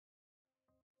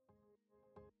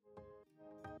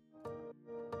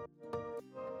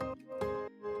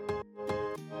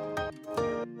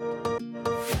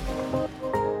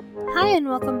and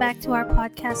welcome back to our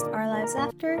podcast, Our Lives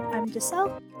After. I'm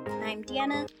Giselle. I'm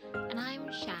Deanna. And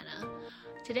I'm Shanna.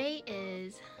 Today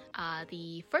is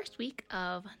the first week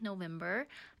of November,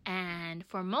 and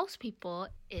for most people,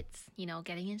 it's,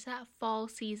 getting into that fall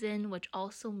season, which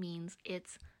also means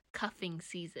it's cuffing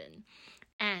season.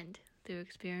 And through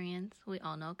experience, we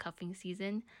all know cuffing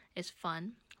season is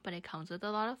fun, but it comes with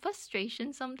a lot of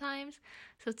frustration sometimes.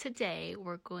 So today,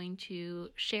 we're going to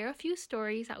share a few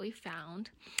stories that we found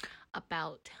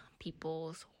about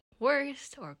people's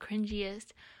worst or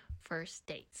cringiest first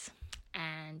dates.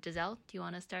 And Giselle, do you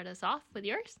want to start us off with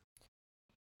yours?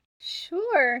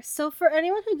 Sure. So for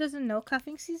anyone who doesn't know,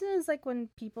 cuffing season is like when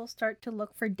people start to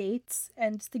look for dates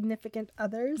and significant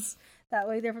others. That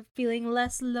way they're feeling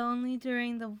less lonely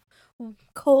during the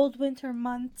cold winter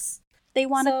months. They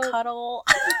want to cuddle.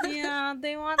 Yeah,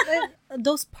 they want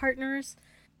those partners.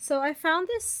 So I found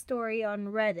this story on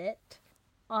Reddit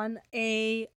on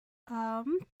a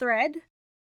thread.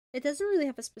 It doesn't really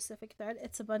have a specific thread.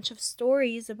 It's a bunch of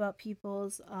stories about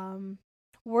people's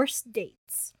worst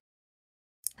dates.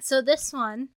 So this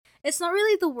one, it's not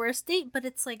really the worst date, but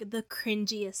it's like the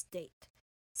cringiest date.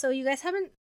 So you guys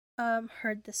haven't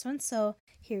heard this one, so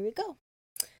here we go.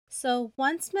 So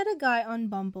once met a guy on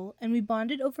Bumble, and we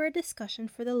bonded over a discussion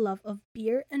for the love of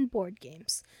beer and board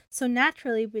games. So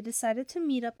naturally, we decided to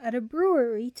meet up at a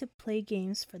brewery to play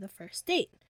games for the first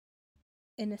date.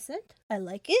 Innocent. I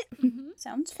like it.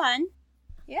 Sounds fun.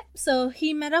 Yep. So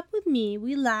he met up with me.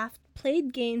 We laughed,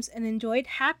 played games, and enjoyed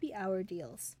happy hour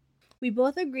deals. We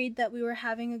both agreed that we were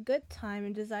having a good time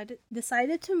and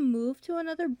decided to move to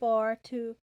another bar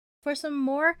for some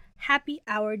more happy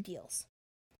hour deals.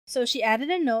 So she added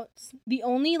a note. The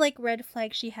only red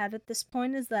flag she had at this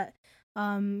point is that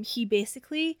he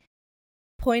basically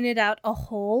pointed out a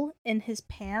hole in his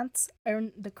pants or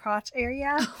the crotch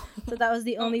area. So that was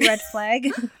the only red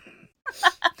flag.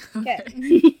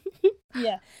 Okay.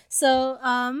 Yeah. So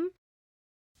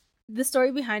the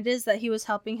story behind it is that he was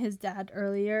helping his dad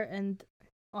earlier and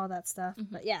all that stuff.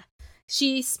 Mm-hmm. But yeah,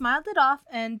 she smiled it off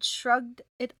and shrugged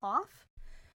it off.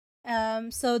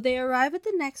 So they arrive at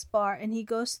the next bar and he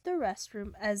goes to the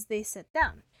restroom as they sit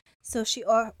down. So she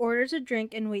orders a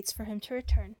drink and waits for him to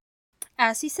return.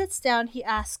 As he sits down, he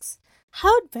asks,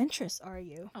 "How adventurous are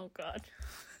you?" Oh, God.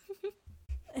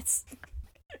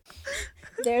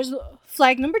 There's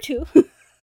flag number 2.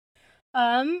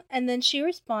 And then she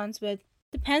responds with,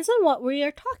 "Depends on what we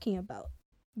are talking about."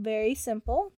 Very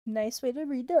simple. Nice way to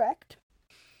redirect.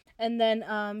 And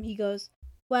then he goes,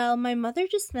 "Well, my mother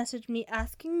just messaged me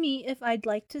asking me if I'd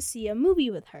like to see a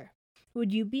movie with her.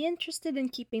 Would you be interested in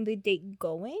keeping the date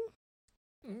going?"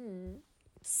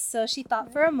 So she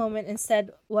thought for a moment and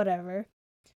said, "Whatever."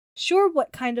 "Sure,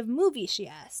 what kind of movie?" she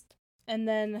asked. And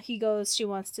then he goes, "She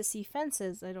wants to see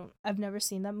Fences." I've never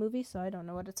seen that movie, so I don't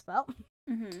know what it's about.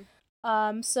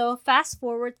 So fast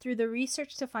forward through the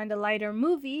research to find a lighter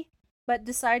movie, but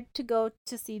decide to go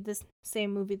to see this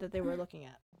same movie that they were looking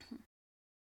at.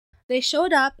 They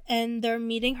showed up and they're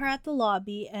meeting her at the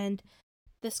lobby, and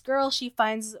this girl, she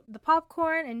finds the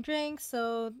popcorn and drinks,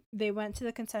 so they went to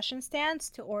the concession stands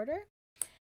to order.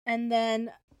 And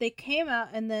then they came out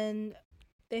and then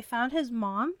they found his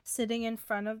mom sitting in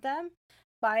front of them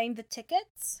buying the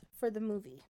tickets for the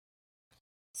movie.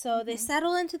 So they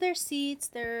settle into their seats.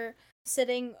 They're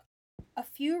sitting a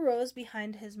few rows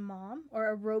behind his mom, or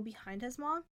a row behind his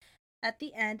mom at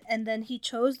the end, and then he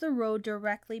chose the row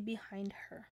directly behind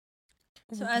her.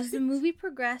 So as the movie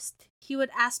progressed, he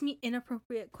would ask me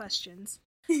inappropriate questions.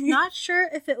 Not sure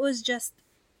if it was just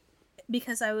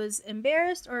because I was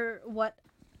embarrassed or what,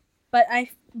 but I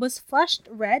was flushed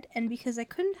red, and because I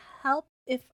couldn't tell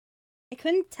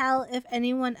if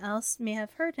anyone else may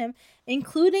have heard him,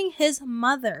 including his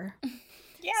mother.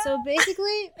 Yeah. So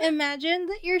basically, imagine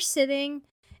that you're sitting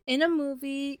in a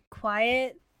movie,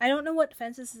 quiet. I don't know what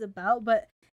Fences is about, but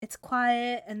it's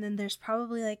quiet, and then there's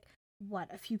probably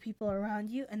a few people around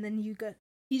you, and then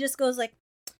he just goes like,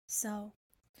 "So,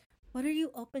 what are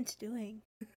you open to doing?"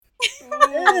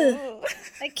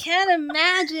 I can't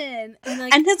imagine.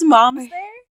 And his mom's there?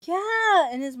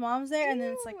 Yeah, and his mom's there, and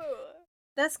then it's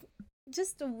that's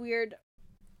just a weird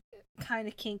kind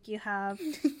of kink you have.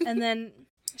 And then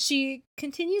she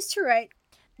continues to write,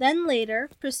 then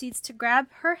later proceeds to grab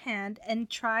her hand and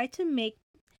try to make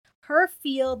her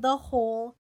feel the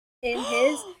hole in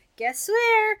his, guess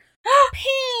where?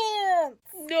 Pants!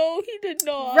 No, he did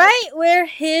not. Right where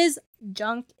his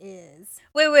junk is.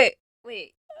 Wait.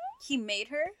 He made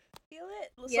her feel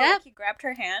it? So Yep. He grabbed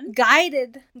her hand?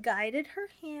 Guided her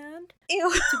hand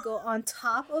Ew. to go on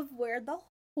top of where the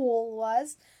hole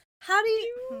was. How do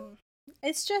you...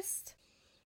 It's just...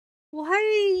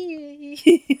 Why?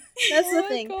 That's the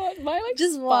thing. God, my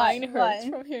Just spine hurts why?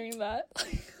 from hearing that.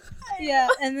 Yeah,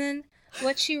 and then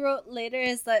what she wrote later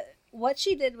is that what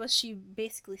she did was she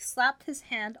basically slapped his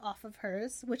hand off of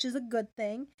hers, which is a good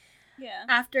thing, Yeah.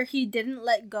 after he didn't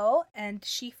let go, and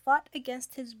she fought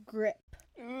against his grip.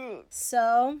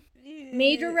 So,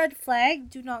 major red flag,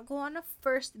 do not go on a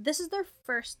first. This is their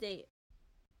first date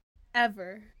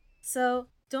ever. So,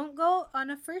 don't go on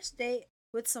a first date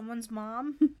with someone's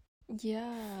mom.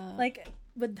 Yeah. Like,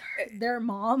 with their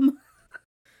mom.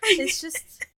 It's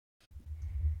just...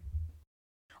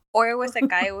 Or with a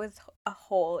guy with a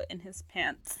hole in his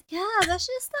pants. Yeah, that's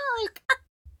just not, like...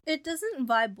 It doesn't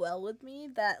vibe well with me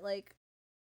that, like,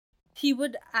 he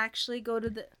would actually go to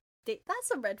the date. That's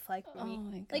a red flag for me. Oh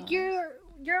my god. Like,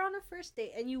 you're on a first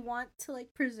date and you want to,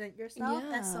 like, present yourself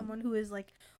Yeah. as someone who is,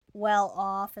 like, well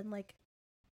off and, like,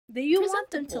 that you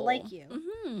want them to like you.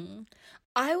 Mm-hmm.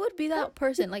 I would be that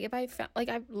person. Like, if I found, like,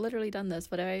 I've literally done this,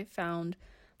 but if I found,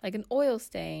 like, an oil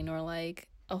stain or, like,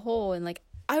 a hole, and, like,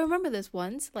 I remember this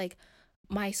once, like,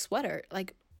 my sweater,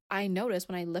 like, I noticed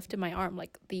when I lifted my arm,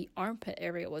 like, the armpit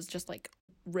area was just, like,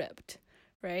 ripped,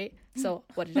 right? So,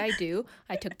 what did I do?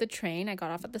 I took the train, I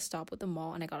got off at the stop with the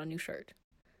mall, and I got a new shirt.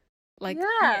 Like,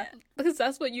 Yeah. because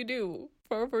that's what you do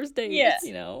for a first date,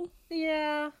 you know?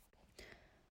 Yeah.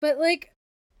 But, like,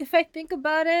 if I think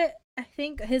about it, I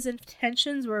think his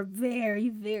intentions were very,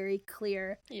 very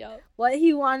clear. Yep. What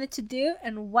he wanted to do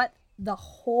and what the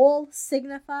hole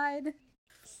signified.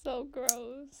 So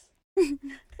gross.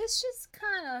 It's just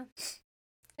kind of...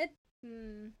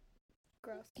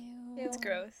 gross. Ew. It's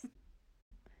gross.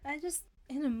 I just...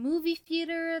 In a movie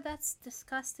theater, that's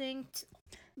disgusting.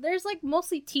 There's, like,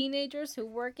 mostly teenagers who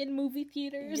work in movie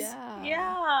theaters. Yeah.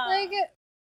 Yeah. Like,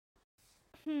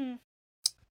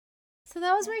 So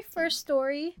that was my first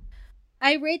story.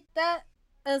 I rate that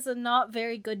as a not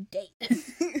very good date.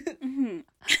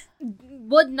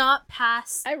 Would not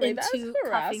pass I rate that as into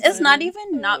harassment. cuffing It's not season.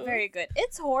 even not very good.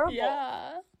 It's horrible.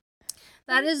 Yeah.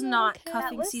 That is not okay.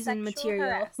 cuffing That was season sexual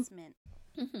material. harassment.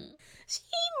 Mm-hmm. She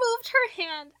moved her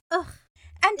hand. Ugh.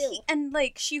 And Ew.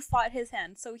 like she fought his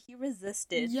hand, so he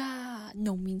resisted. Yeah.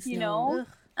 No means You no. know? Ugh.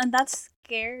 And that's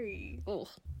scary. Ugh.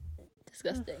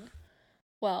 Disgusting.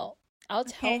 Well, I'll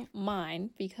tell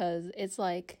mine because it's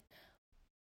like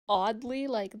oddly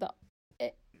like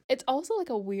it's also like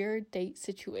a weird date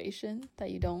situation that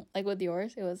you don't like. With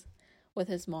yours it was with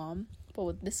his mom, but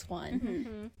with this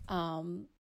one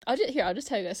I'll just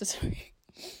tell you guys the story.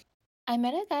 I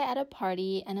met a guy at a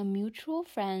party and a mutual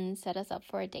friend set us up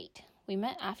for a date. We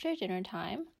met after dinner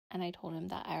time and I told him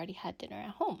that I already had dinner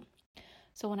at home.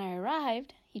 So when I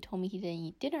arrived, he told me he didn't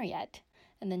eat dinner yet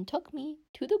and then took me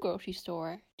to the grocery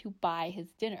store to buy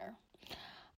his dinner.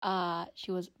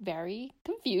 She was very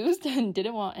confused and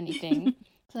didn't want anything.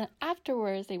 So then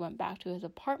afterwards, they went back to his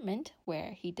apartment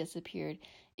where he disappeared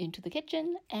into the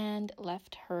kitchen and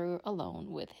left her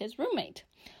alone with his roommate.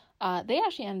 They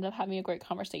actually ended up having a great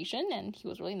conversation and he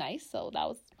was really nice, so that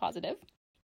was positive.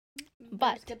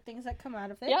 But There's good things that come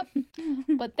out of it. Yep.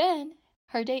 But then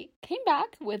her date came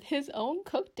back with his own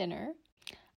cooked dinner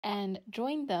and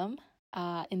joined them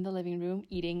in the living room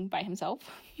eating by himself.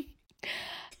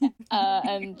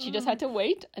 And she just had to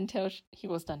wait until he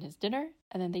was done his dinner,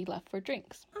 and then they left for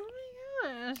drinks. Oh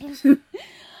my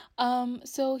gosh.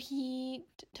 So he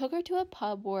took her to a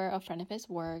pub where a friend of his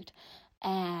worked,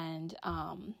 and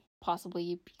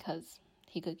possibly because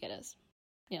he could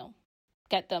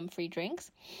get them free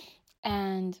drinks.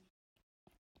 And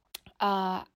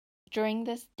during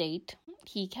this date,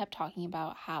 he kept talking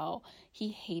about how he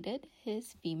hated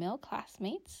his female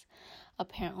classmates.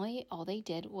 Apparently, all they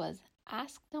did was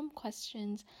ask them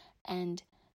questions and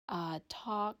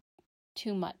talk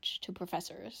too much to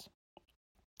professors.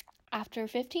 After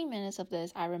 15 minutes of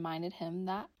this, I reminded him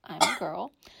that I'm a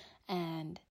girl.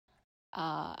 And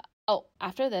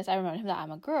after this, I reminded him that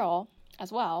I'm a girl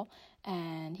as well.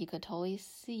 And he could totally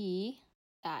see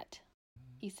that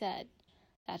he said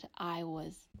that I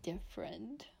was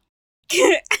different.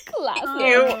 Classic.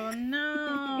 Oh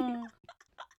no.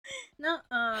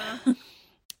 Nuh-uh.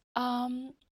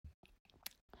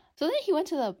 So then he went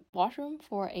to the washroom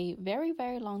for a very,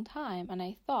 very long time, and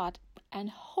I thought and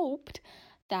hoped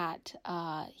that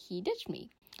he ditched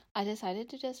me. I decided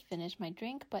to just finish my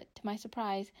drink, but to my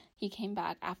surprise, he came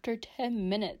back after 10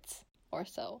 minutes or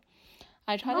so.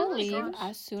 I tried to leave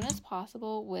as soon as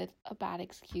possible with a bad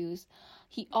excuse.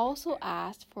 He also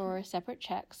asked for separate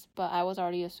checks, but I was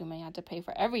already assuming I had to pay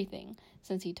for everything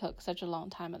since he took such a long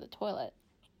time at the toilet.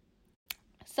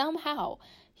 Somehow,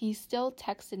 he still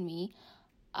texted me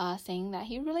saying that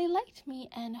he really liked me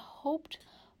and hoped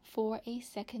for a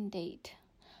second date.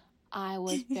 I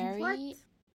was very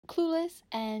clueless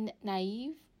and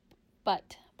naive,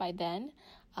 but by then,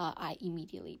 I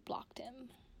immediately blocked him.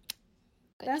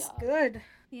 That's job. good.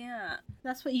 Yeah.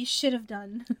 That's what you should have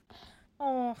done.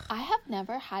 Oh. I have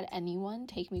never had anyone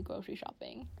take me grocery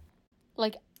shopping.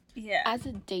 Like, as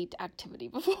a date activity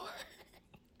before.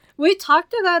 We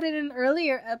talked about it in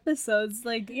earlier episodes,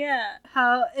 like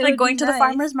how it like going to the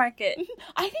farmer's market.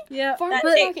 I think farmer's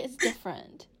market is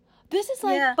different. This is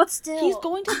like, but still, he's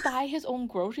going to buy his own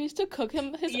groceries to cook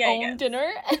him his own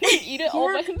dinner and eat it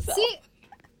all by himself. See,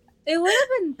 it would have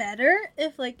been better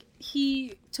if like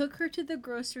he took her to the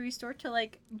grocery store to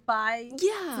like buy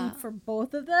food for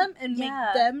both of them and make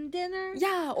them dinner.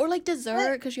 Yeah, or like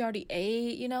dessert because she already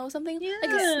ate, you know, something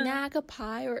like a snack, a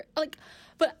pie, or like.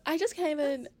 But I just can't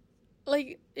even.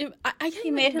 Like, I can't. He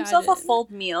made himself a full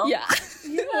meal. Yeah. It's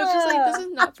just like, this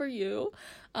is not for you.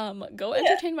 Go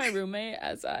entertain my roommate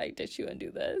as I ditch you and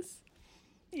do this.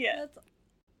 Yeah.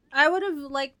 I would have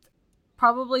liked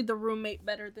probably the roommate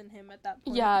better than him at that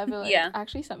point. Yeah, I feel like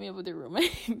actually set me up with your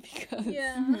roommate because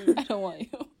I don't want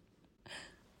you.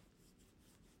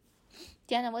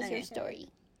 Diana, what's your story?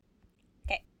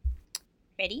 Okay.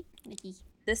 Ready? Nikki.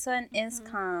 This one is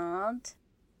called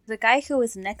The Guy Who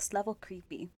Was Next Level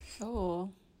Creepy.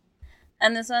 Oh.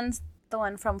 And this one's the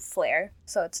one from Flair,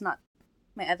 so it's not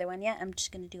my other one yet. I'm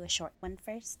just going to do a short one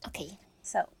first. Okay.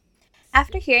 So,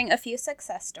 after hearing a few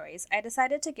success stories, I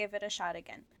decided to give it a shot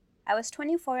again. I was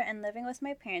 24 and living with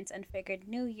my parents and figured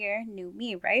new year, new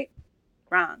me, right?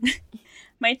 Wrong.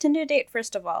 My Tinder date,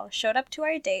 first of all, showed up to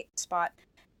our date spot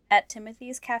at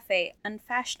Timothy's Cafe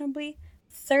unfashionably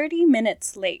 30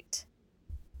 minutes late.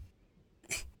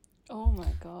 Oh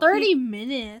my god. 30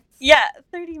 minutes? Yeah,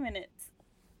 30 minutes.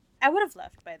 I would have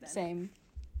left by then. Same.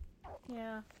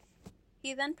 Yeah.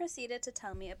 He then proceeded to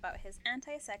tell me about his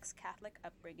anti-sex Catholic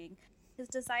upbringing, his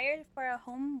desire for a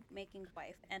homemaking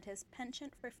wife, and his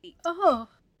penchant for feet. Oh.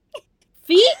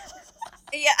 Feet?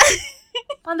 Yeah.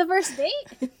 On the first date?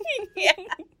 Yeah.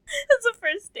 It's a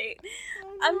first date.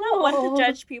 Oh, I'm not one to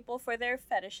judge people for their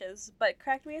fetishes, but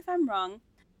correct me if I'm wrong.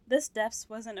 This deaths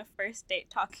wasn't a first date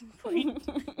talking point.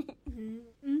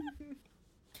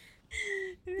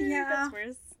 Yeah.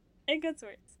 It gets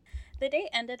worse. The date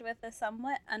ended with a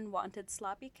somewhat unwanted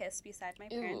sloppy kiss beside my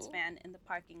parents' van in the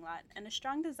parking lot and a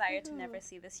strong desire to never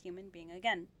see this human being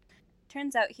again.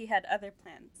 Turns out he had other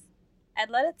plans.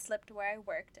 I'd let it slip to where I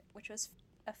worked, which was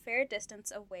a fair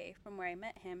distance away from where I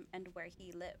met him and where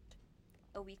he lived.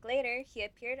 A week later, he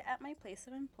appeared at my place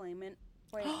of employment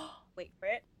for, wait for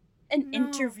it, an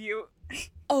interview.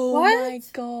 Oh my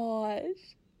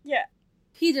gosh. Yeah.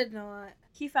 He did not.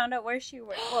 He found out where she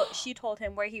worked. Well, she told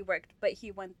him where he worked, but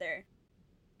he went there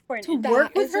for an to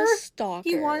work with her. A stalker.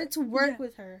 He wanted to work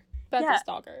with her. That's a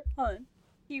stalker. Hold on.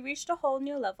 He reached a whole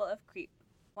new level of creep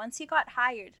once he got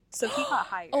hired. So he got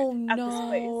hired at this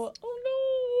place.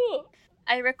 Oh no!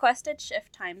 I requested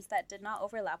shift times that did not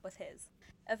overlap with his.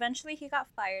 Eventually, he got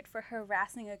fired for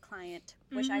harassing a client,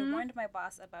 which I warned my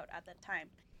boss about at the time.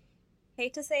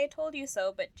 Hate to say I told you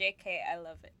so, but JK, I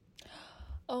love it.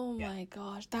 Oh my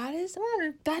gosh, that's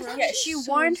she so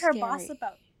warned her scary. boss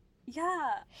about.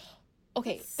 Yeah.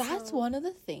 Okay, that's one of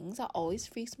the things that always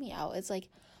freaks me out. It's like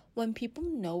when people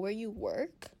know where you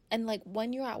work, and like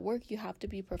when you're at work, you have to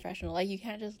be professional. Like you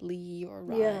can't just leave or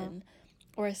run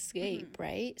or escape,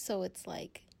 right? So it's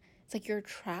like you're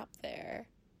trapped there,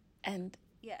 and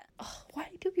why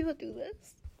do people do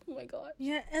this? Oh my god.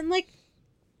 Yeah, and like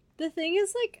the thing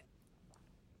is like,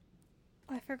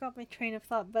 I forgot my train of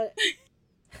thought, but.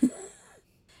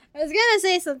 I was gonna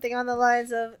say something on the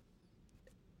lines of,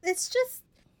 it's just,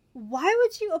 why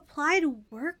would you apply to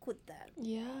work with them?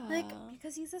 Yeah. Like,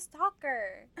 because he's a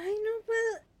stalker. I know,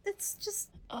 but it's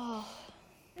just... Oh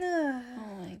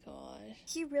my gosh.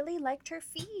 He really liked her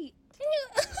feet.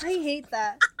 I hate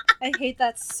that. I hate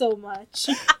that so much.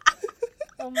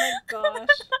 Oh my gosh.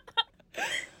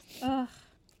 Ugh.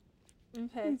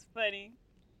 Okay. It's funny.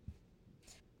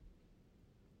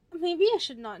 Maybe I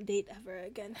should not date ever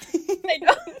again. I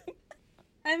know.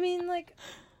 I mean, like,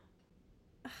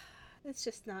 it's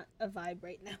just not a vibe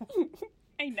right now.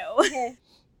 I know. Okay.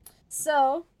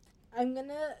 So, I'm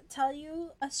gonna tell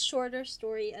you a shorter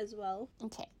story as well.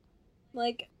 Okay.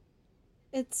 Like,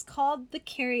 it's called The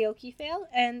Karaoke Fail,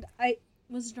 and I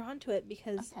was drawn to it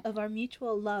because of our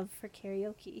mutual love for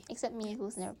karaoke. Except me,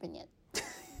 who's never been yet.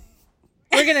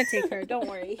 We're gonna take her, don't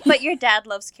worry. But your dad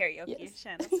loves karaoke,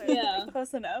 Shanna, so Yeah.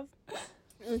 close enough.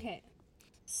 Okay.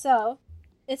 So,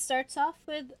 it starts off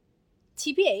with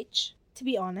TBH, to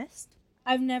be honest.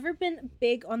 I've never been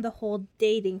big on the whole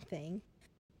dating thing.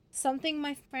 Something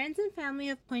my friends and family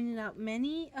have pointed out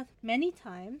many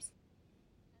times.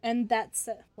 And that's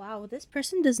wow, this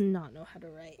person does not know how to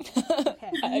write.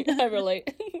 Okay. I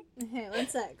relate. Okay, one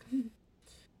sec.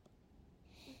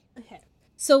 Okay.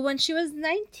 So when she was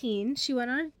 19, she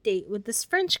went on a date with this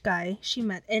French guy she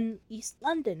met in East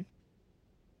London.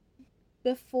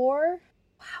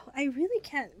 Wow, I really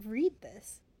can't read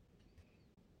this.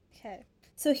 Okay.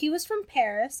 So he was from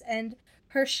Paris, and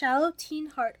her shallow teen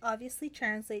heart obviously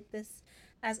translates this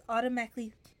as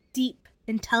automatically deep,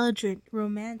 intelligent,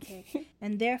 romantic,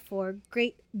 and therefore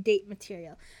great date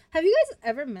material. Have you guys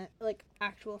ever met, like,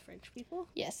 actual French people?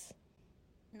 Yes.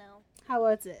 No. How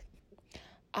was it?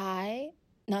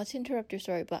 Not to interrupt your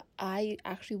story, but I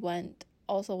actually went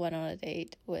on a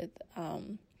date with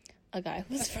a guy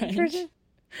who's French.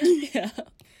 Yeah.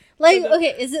 Like,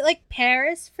 okay, is it like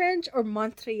Paris French or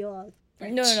Montreal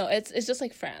French? No. It's just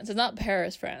like France. It's not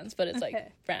Paris, France, but it's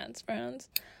like France.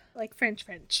 Like French.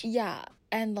 Yeah,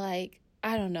 and like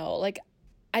I don't know, like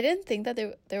I didn't think that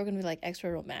they were gonna be like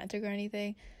extra romantic or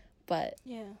anything, but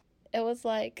yeah, it was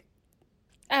like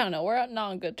I don't know. We're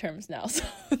not on good terms now, so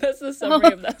that's the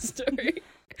summary of that story.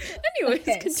 Anyways,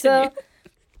 continue. So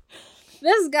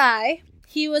this guy,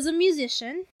 he was a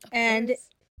musician, and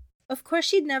of course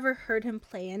she'd never heard him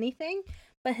play anything,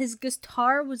 but his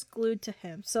guitar was glued to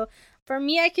him. So for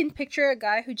me, I can picture a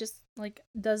guy who just like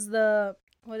does the,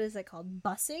 what is it called?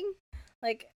 Bussing?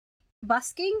 Like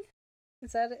busking?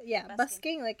 Is that it? Yeah,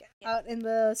 busking, like out in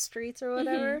the streets or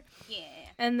whatever. Mm-hmm. Yeah.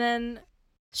 And then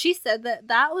she said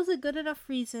that was a good enough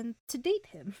reason to date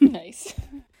him. Nice.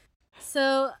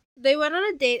 So they went on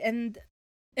a date, and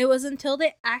it was until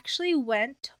they actually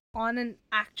went on an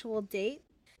actual date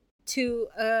to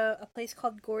a place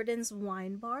called Gordon's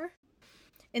Wine Bar.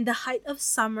 In the height of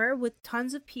summer, with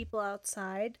tons of people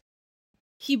outside,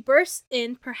 he bursts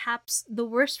in perhaps the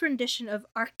worst rendition of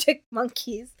Arctic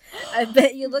Monkeys. I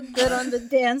bet you look good on the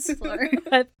dance floor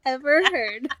I've ever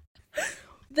heard.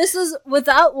 This was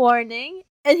without warning,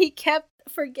 and he kept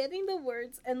forgetting the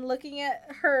words and looking at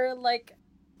her like,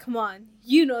 come on,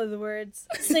 you know the words,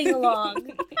 sing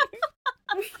along.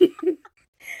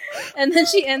 And then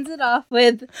she ends it off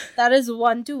with, that is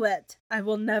one duet I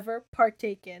will never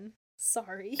partake in.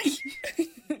 Sorry.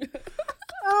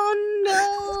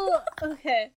 Oh no.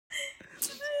 Okay.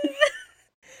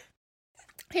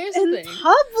 Here's the thing.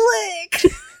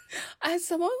 Public. As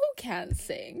someone who can't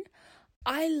sing,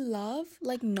 I love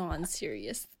like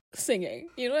non-serious singing.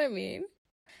 You know what I mean?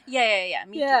 Yeah.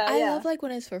 Me too. I love like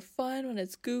when it's for fun, when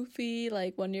it's goofy,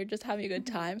 like when you're just having a good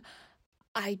time.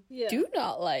 I do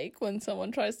not like when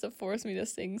someone tries to force me to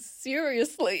sing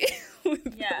seriously.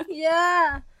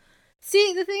 Yeah.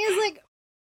 See, the thing is, like,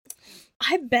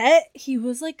 I bet he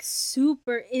was like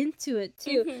super into it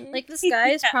too. Mm-hmm. Like, this guy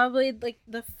is probably like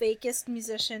the fakest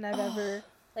musician I've ever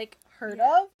like heard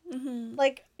of. Mm-hmm.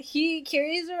 Like, he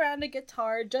carries around a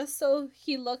guitar just so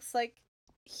he looks like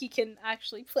he can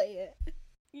actually play it.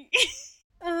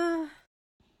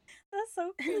 That's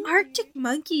so cool. And Arctic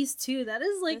Monkeys too. That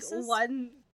is like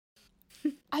one.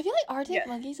 I feel like Arctic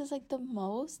Monkeys is like the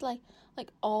most like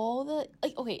all the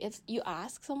like, okay, if you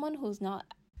ask someone who's not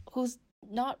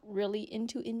really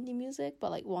into indie music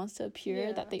but like wants to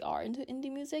appear that they are into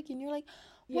indie music, and you're like,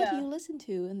 what do you listen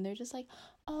to? And they're just like,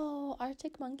 oh,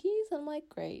 Arctic Monkeys. And I'm like,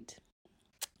 great,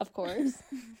 of course.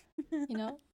 You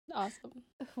know, awesome.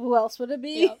 Who else would it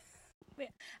be? Yeah.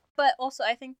 But also,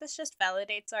 I think this just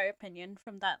validates our opinion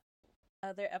from that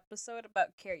other episode about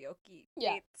karaoke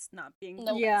dates not being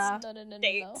no.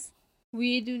 dates.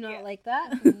 We do not like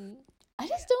that. I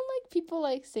just don't like people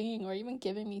like singing or even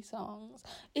giving me songs.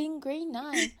 In grade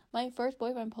 9, my first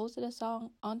boyfriend posted a song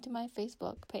onto my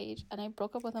Facebook page, and I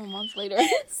broke up with him months later.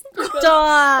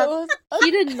 Stop!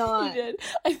 He did not. He did.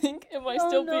 I think it might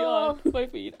still be on my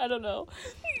feed. I don't know.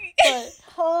 But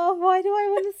why do I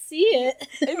want to see it?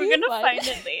 We're gonna find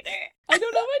it later. I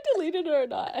don't know if I deleted it or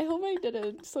not. I hope I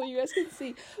didn't, so you guys can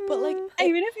see. But like,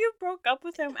 even if you broke up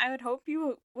with him, I would hope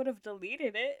you would have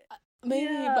deleted it. Maybe,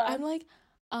 but I'm like,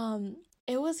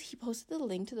 he posted the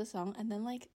link to the song and then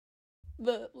like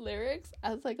the lyrics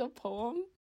as like a poem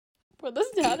for the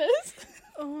status.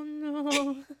 Oh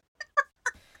no.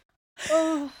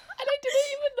 Oh, and I didn't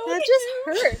even know that just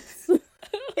hurts.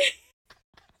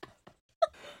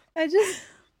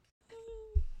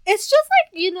 It's just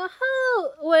like, you know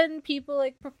how when people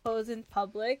like propose in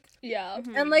public,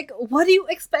 and like, what do you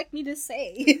expect me to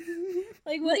say?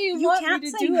 Like, what do you want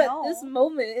me to do at this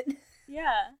moment?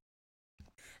 Yeah.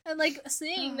 And like,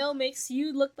 saying no makes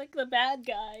you look like the bad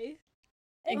guy.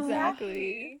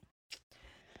 Exactly.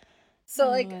 So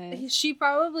like, she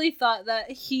probably thought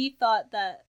that he thought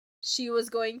that she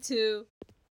was going to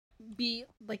be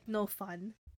like no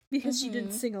fun because she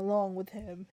didn't sing along with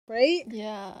him. right?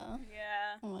 Yeah.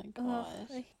 Yeah. Oh my Ugh,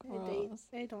 gosh. Gross.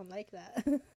 I don't like that.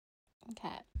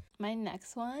 Okay. My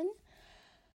next one,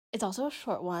 it's also a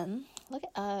short one. Look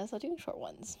at us, we're doing short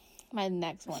ones. My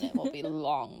next one, it will be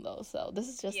long though, so this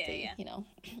is just a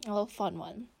little fun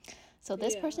one. So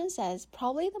this person says,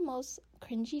 probably the most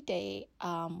cringy day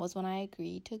was when I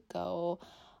agreed to go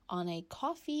on a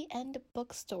coffee and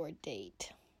bookstore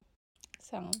date.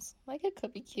 Sounds like it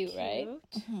could be cute. Right?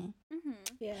 Mm-hmm. Mm-hmm.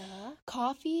 Yeah.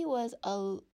 Coffee was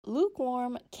a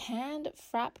lukewarm canned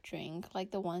frap drink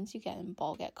like the ones you get in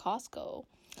bulk at Costco.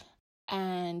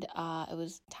 And it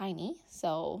was tiny,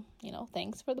 so,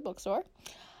 thanks for the bookstore.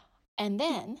 And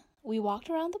then we walked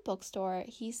around the bookstore.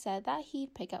 He said that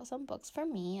he'd pick out some books for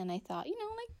me, and I thought,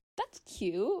 like, that's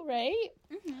cute, right?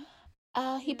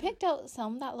 Mm-hmm. He picked out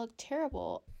some that looked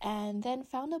terrible and then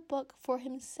found a book for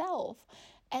himself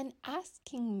and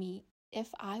asking me if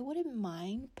I wouldn't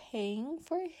mind paying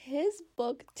for his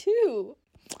book too.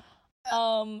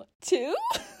 Too?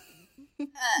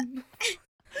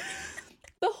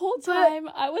 The whole time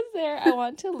I was there, I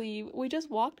wanted to leave. We just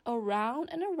walked around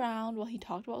and around while he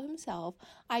talked about himself.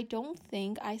 I don't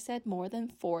think I said more than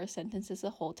 4 sentences the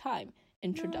whole time.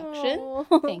 Introduction. No.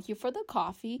 Thank you for the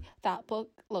coffee. That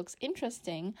book looks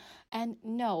interesting. And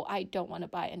no, I don't want to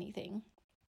buy anything.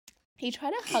 He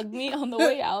tried to hug me on the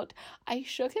way out. I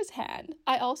shook his hand.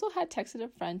 I also had texted a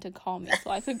friend to call me so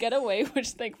I could get away, which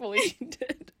thankfully she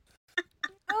did.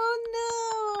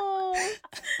 Oh no!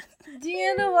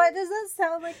 Deanna, why does that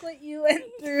sound like what you went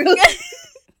through?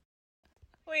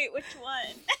 Wait, which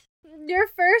one? Your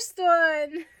first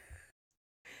one.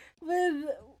 With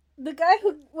the guy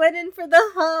who went in for the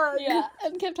hug. Yeah,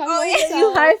 and kept talking about himself.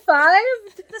 You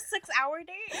high-fived? The 6-hour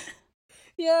date?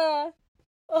 Yeah.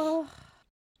 Oh.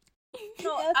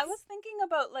 No, I was thinking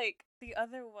about, like, the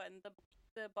other one,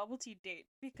 the bubble tea date,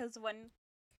 because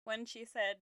when she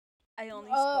said, I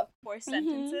only spoke 4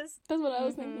 sentences. That's what I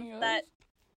was thinking of.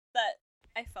 That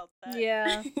I felt that.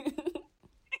 Yeah.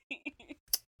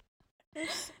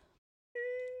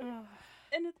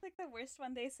 And it's like the worst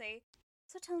when they say,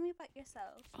 so tell me about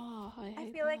yourself. Oh, I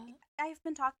feel like I've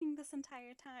been talking this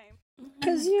entire time.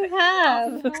 Because you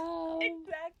have.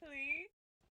 Exactly.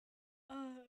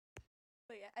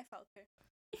 But yeah, I felt her.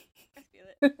 I feel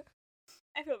it.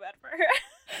 I feel bad for her.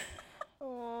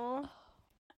 Aww.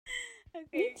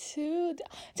 Okay. Me too.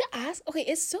 To ask, okay,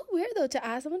 it's so weird though to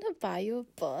ask someone to buy you a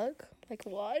book. Like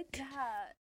what?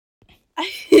 Yeah.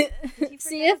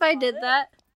 See, if I did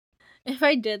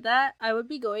that, I would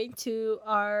be going to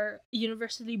our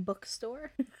university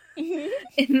bookstore in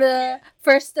the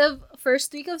first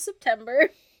week of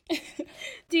September.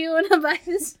 Do you want to buy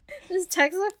this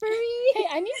textbook for me? Hey,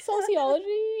 I need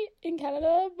sociology in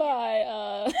Canada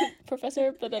by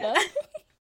Professor Bladada.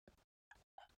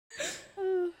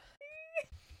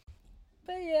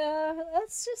 But yeah,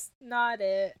 that's just not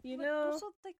it, But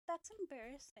also, like, that's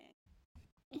embarrassing.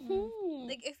 Mm-hmm.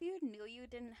 Like, if you knew you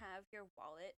didn't have your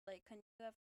wallet, like, couldn't you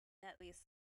have at least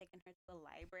taken her to the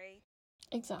library?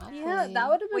 Exactly. Yeah, that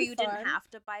would have been where you fun. didn't have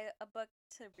to buy a book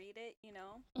to read it,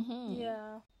 Mm-hmm.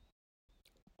 Yeah.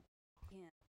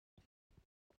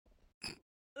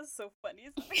 This is so funny.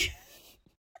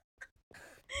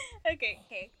 Okay,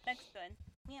 next one.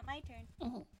 Yeah, my turn.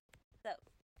 Mm-hmm. So,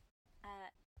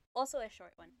 also a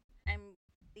short one. I'm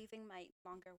leaving my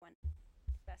longer one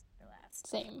best for last.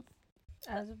 Same.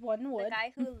 As one would. The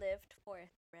guy who lived for a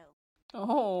thrill.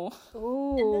 Oh.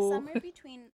 Ooh. In the summer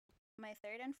between my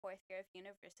 3rd and 4th year of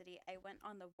university, I went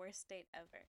on the worst date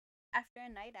ever. After a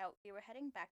night out, we were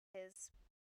heading back to his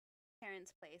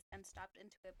parents' place and stopped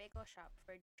into a bagel shop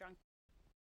for drunk.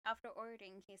 After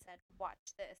ordering, he said,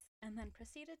 "Watch this," and then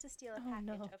proceeded to steal a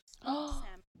package of smoked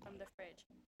salmon from the fridge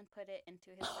and put it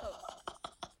into his coat.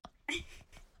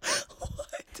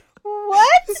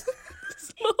 What?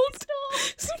 Smoked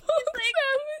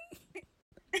salmon.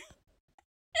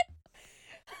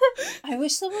 I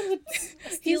wish someone would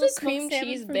steal He's a cream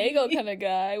cheese bagel kind of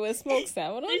guy with smoked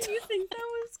salmon on Did top. you think that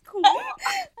was cool?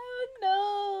 Oh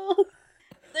no.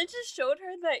 That just showed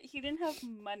her that he didn't have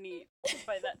money to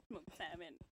buy that smoked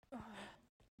salmon.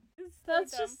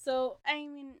 That's just so. I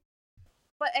mean,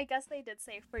 but I guess they did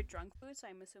say for drunk food, so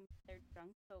I'm assuming they're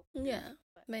drunk. So Yeah,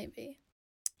 but maybe.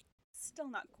 still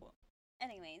not cool.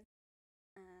 Anyways,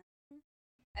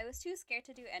 I was too scared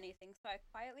to do anything, so I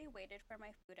quietly waited for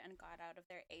my food and got out of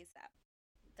there ASAP.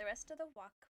 The rest of the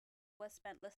walk was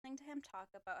spent listening to him talk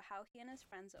about how he and his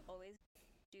friends always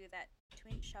do that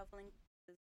between shoveling.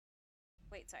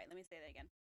 Wait, sorry, let me say that again.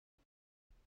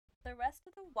 The rest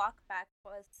of the walk back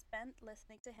was spent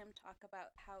listening to him talk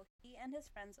about how he and his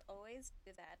friends always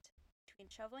do that between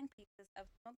shoveling pieces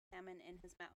of smoked salmon in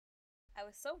his mouth. I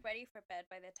was so ready for bed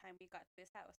by the time we got to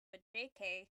his house, but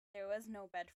JK, there was no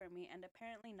bed for me and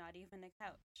apparently not even a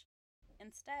couch.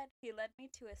 Instead, he led me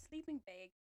to a sleeping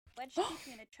bag wedged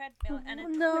between a treadmill and a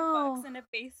toy box in a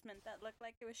basement that looked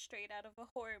like it was straight out of a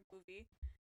horror movie.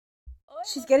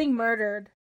 She's getting murdered.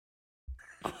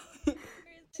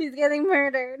 She's getting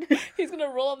murdered. He's gonna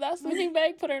roll up that sleeping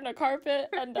bag, put her in a carpet,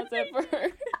 and that's it for her.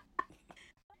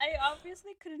 I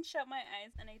obviously couldn't shut my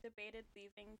eyes, and I debated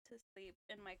leaving to sleep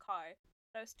in my car,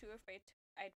 but I was too afraid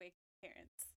I'd wake my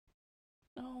parents.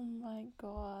 Oh my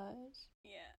gosh.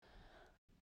 Yeah.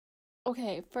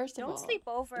 Okay, first of all, don't sleep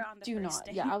over on the first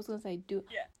date. Yeah, I was gonna say,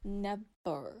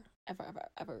 never,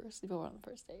 ever sleep over on the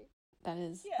first date. That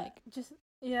is just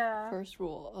first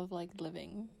rule of like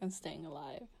living and staying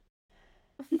alive.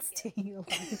 Staying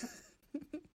alive.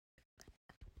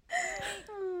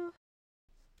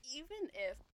 Even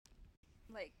if,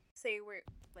 like, say we're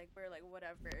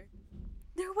whatever,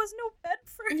 there was no bed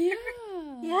for her.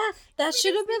 Yeah, that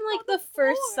should have been like the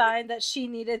first sign that she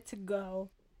needed to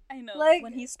go. I know. Like,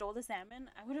 when he stole the salmon,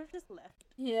 I would have just left.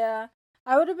 Yeah.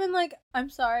 I would have been like, I'm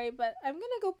sorry, but I'm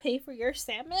gonna go pay for your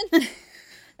salmon.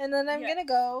 And then I'm gonna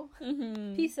go.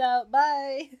 Mm-hmm. Peace out.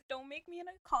 Bye. Don't make me an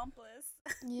accomplice.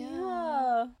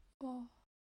 Yeah. Oh.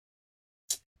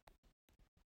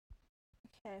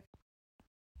 Okay.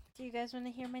 Do you guys want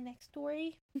to hear my next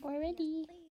story? Already.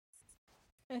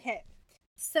 Okay.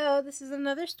 So this is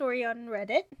another story on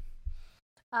Reddit.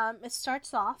 It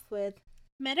starts off with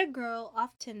met a girl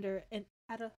off Tinder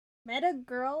at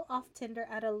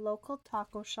a local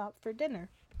taco shop for dinner.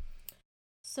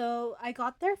 So I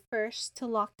got there first to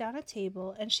lock down a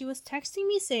table, and she was texting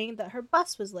me saying that her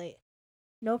bus was late.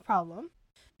 No problem.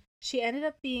 She ended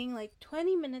up being like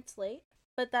 20 minutes late,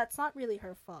 but that's not really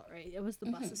her fault, right? It was the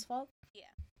bus's fault. Yeah.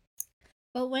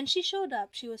 But when she showed up,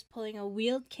 she was pulling a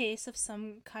wheeled case of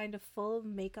some kind of full of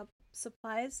makeup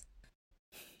supplies.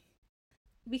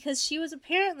 Because she was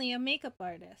apparently a makeup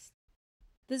artist.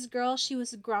 This girl, she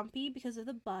was grumpy because of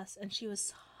the bus, and she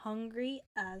was hungry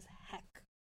as heck.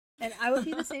 And I would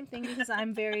be the same thing because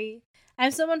I'm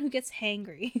someone who gets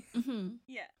hangry. Mm-hmm.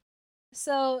 Yeah.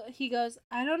 So he goes,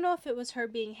 I don't know if it was her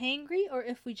being hangry or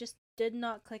if we just did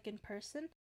not click in person,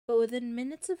 but within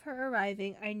minutes of her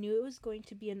arriving, I knew it was going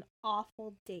to be an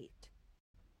awful date.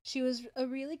 She was a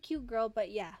really cute girl,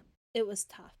 but yeah, it was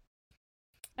tough.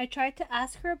 I tried to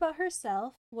ask her about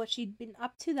herself, what she'd been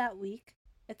up to that week,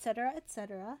 etc.,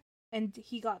 and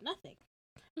he got nothing.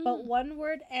 But one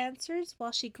word answers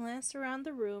while she glanced around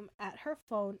the room at her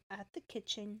phone at the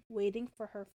kitchen, waiting for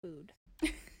her food.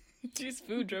 She's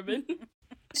food driven.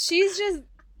 She's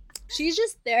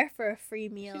just there for a free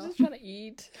meal. She's just trying to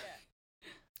eat.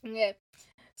 Yeah. Okay.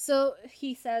 So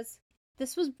he says,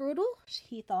 this was brutal,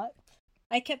 he thought.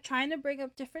 I kept trying to bring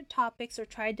up different topics or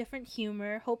try different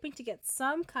humor, hoping to get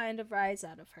some kind of rise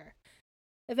out of her.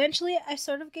 Eventually, I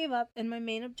sort of gave up, and my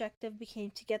main objective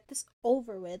became to get this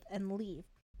over with and leave.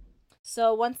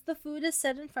 So once the food is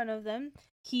set in front of them,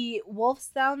 he wolfs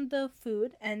down the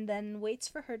food and then waits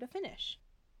for her to finish.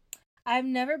 I've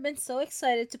never been so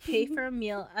excited to pay for a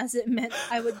meal as it meant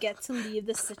I would get to leave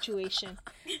the situation.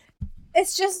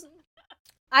 It's just,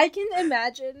 I can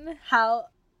imagine how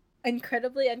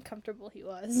incredibly uncomfortable he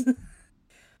was.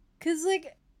 Because,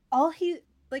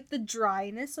 the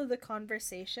dryness of the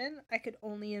conversation, I could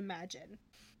only imagine.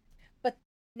 But,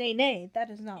 nay, that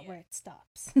is not where it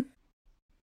stops.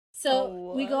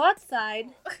 So, we go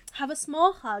outside, have a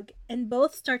small hug, and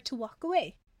both start to walk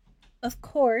away. Of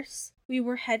course, we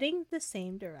were heading the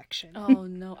same direction. Oh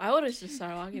no, I would have just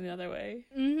started walking the other way.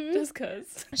 Mm-hmm. Just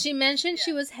cause. She mentioned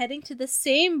she was heading to the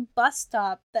same bus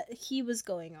stop that he was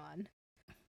going on.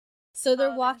 So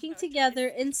they're walking together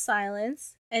in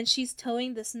silence, and she's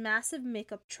towing this massive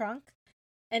makeup trunk,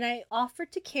 and I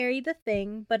offered to carry the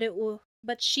thing,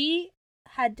 but she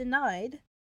had denied.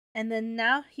 And then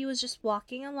now he was just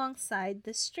walking alongside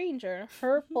this stranger,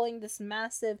 her pulling this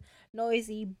massive,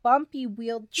 noisy, bumpy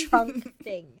wheeled trunk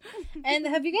thing. And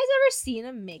have you guys ever seen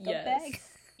a makeup bag?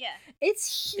 Yeah.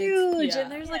 It's huge, and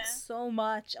there's Yeah. so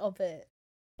much of it.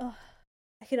 Ugh,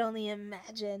 I could only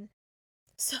imagine.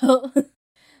 So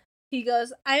he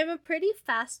goes, I am a pretty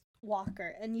fast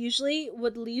walker and usually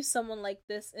would leave someone like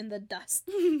this in the dust.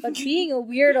 But being a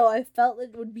weirdo, I felt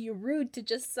it would be rude to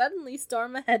just suddenly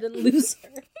storm ahead and lose her.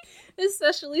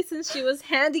 Especially since she was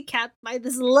handicapped by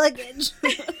this luggage,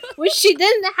 which she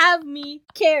didn't have me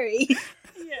carry.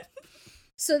 Yeah.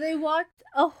 So they walked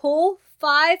a whole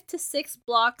 5 to 6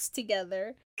 blocks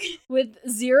together with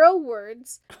 0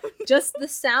 words, just the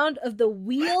sound of the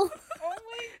wheel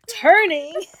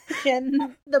turning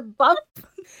and the bump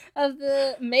of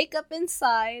the makeup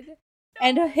inside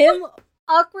and him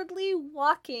awkwardly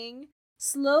walking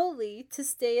slowly to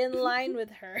stay in line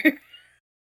with her.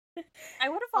 I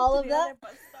would have All walked of to the that? other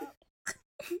bus stop.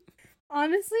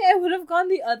 Honestly, I would have gone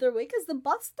the other way because the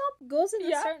bus stop goes in a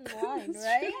Yeah, certain line, that's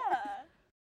right? true.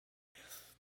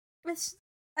 Yeah.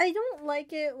 I don't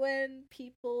like it when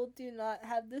people do not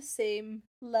have the same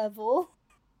level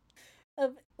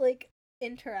of, like,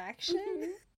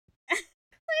 interaction.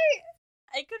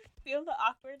 I could feel the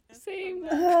awkwardness. Same.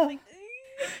 From that. Like,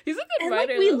 He's a good And,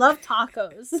 writer. like, we though. love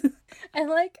tacos. And,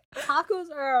 like,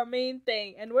 tacos are our main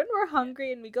thing. And when we're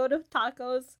hungry and we go to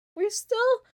tacos, we're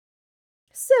still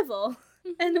civil.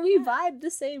 And we vibe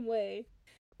the same way.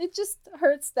 It just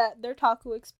hurts that their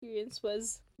taco experience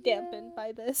was dampened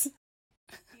by this.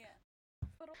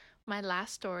 yeah. My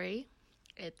last story,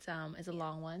 it's is a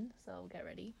long one, so get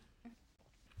ready.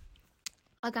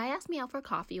 A guy asked me out for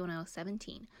coffee when I was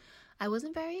 17. I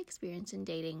wasn't very experienced in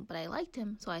dating, but I liked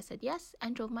him, so I said yes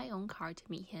and drove my own car to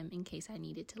meet him in case I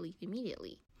needed to leave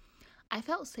immediately. I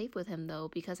felt safe with him though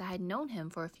because I had known him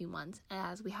for a few months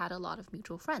as we had a lot of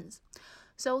mutual friends.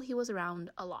 So he was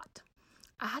around a lot.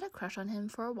 I had a crush on him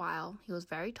for a while. He was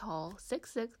very tall,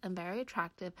 6'6", and very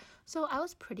attractive, so I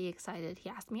was pretty excited he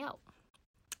asked me out.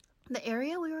 The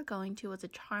area we were going to was a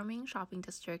charming shopping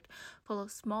district full of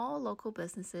small local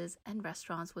businesses and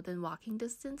restaurants within walking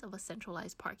distance of a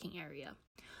centralized parking area.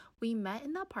 We met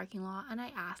in that parking lot and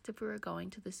I asked if we were going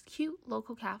to this cute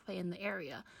local cafe in the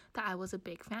area that I was a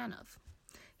big fan of.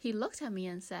 He looked at me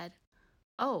and said,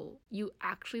 "Oh, you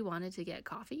actually wanted to get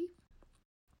coffee?"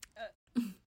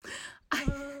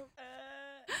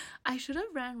 I should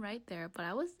have ran right there, but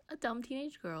I was a dumb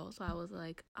teenage girl, so I was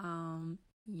like,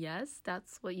 yes,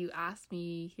 that's what you asked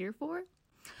me here for?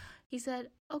 He said,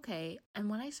 okay, and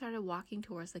when I started walking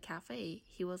towards the cafe,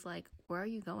 he was like, where are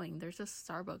you going? There's a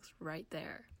Starbucks right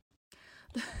there.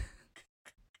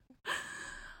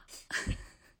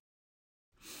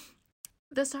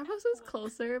 The Starbucks was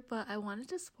closer, but I wanted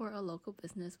to support a local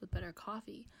business with better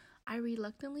coffee. I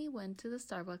reluctantly went to the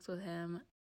Starbucks with him,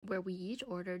 where we each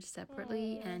ordered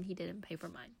separately and he didn't pay for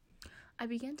mine. I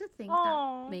began to think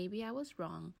that maybe I was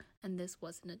wrong and this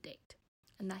wasn't a date,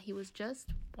 and that he was just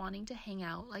wanting to hang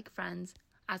out like friends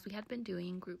as we had been doing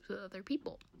in groups with other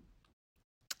people.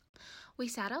 We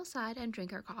sat outside and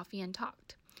drank our coffee and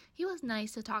talked. He was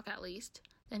nice to talk at least.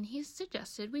 Then he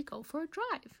suggested we go for a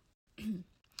drive.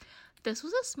 This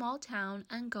was a small town,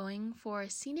 and going for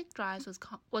scenic drives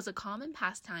was a common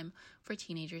pastime for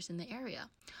teenagers in the area.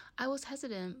 I was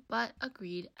hesitant, but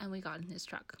agreed, and we got in his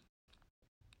truck.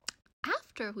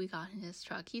 After we got in his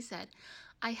truck, he said,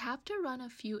 I have to run a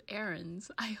few errands.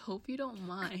 I hope you don't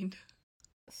mind.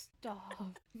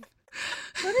 Stop.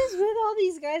 What is with all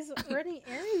these guys running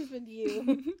errands with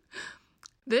you?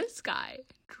 This guy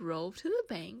drove to the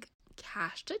bank,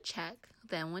 cashed a check,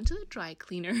 then went to the dry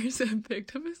cleaners and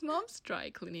picked up his mom's dry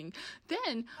cleaning.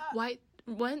 Then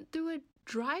went through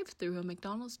a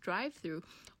McDonald's drive-thru,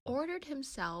 ordered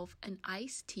himself an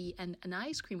iced tea and an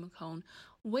ice cream cone,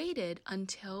 waited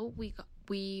until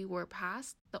we were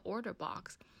past the order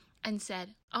box, and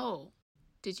said, "Oh,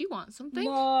 did you want something?"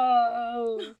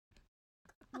 No.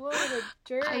 What a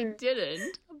jerk. I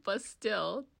didn't, but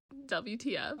still,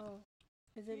 WTF. Oh,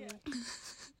 is it me?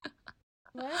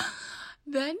 What?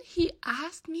 Then he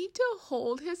asked me to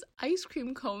hold his ice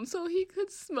cream cone so he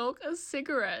could smoke a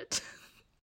cigarette.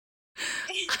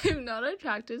 I'm not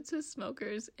attracted to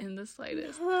smokers in the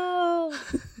slightest. Oh.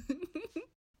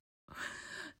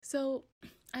 So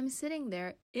I'm sitting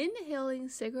there inhaling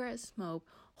cigarette smoke,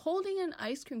 holding an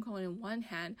ice cream cone in one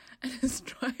hand and his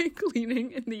dry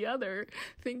cleaning in the other,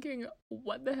 thinking,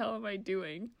 what the hell am I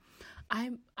doing?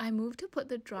 I moved to put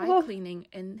the dry cleaning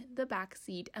in the back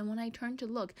seat, and when I turned to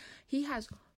look, he has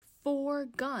 4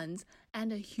 guns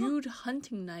and a huge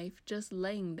hunting knife just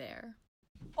laying there.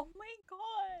 Oh my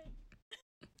god.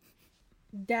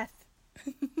 Death.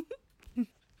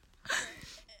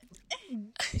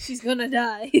 She's gonna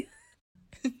die.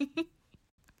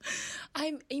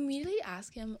 I immediately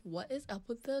asked him what is up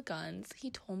with the guns. He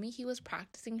told me he was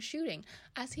practicing shooting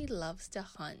as he loves to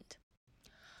hunt.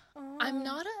 I'm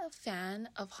not a fan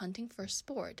of hunting for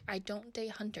sport. I don't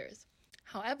date hunters.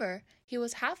 However, he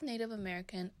was half Native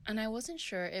American, and I wasn't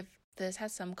sure if this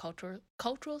has some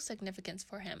cultural significance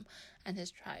for him and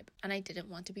his tribe, and I didn't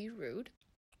want to be rude.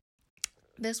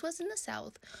 This was in the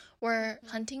South, where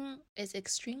hunting is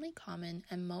extremely common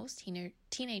and most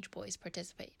teenage boys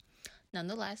participate.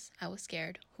 Nonetheless, I was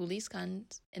scared. Who leaves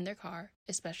guns in their car,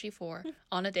 especially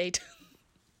on a date?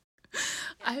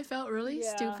 I felt really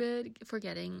stupid for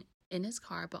getting in his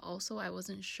car, but also I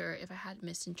wasn't sure if I had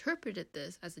misinterpreted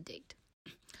this as a date.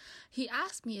 He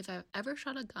asked me if I've ever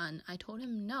shot a gun. I told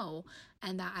him no,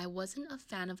 and that I wasn't a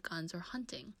fan of guns or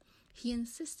hunting. He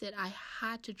insisted I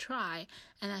had to try,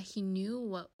 and that he knew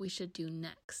what we should do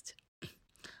next.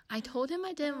 I told him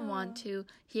I didn't want to.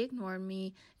 He ignored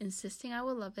me, insisting I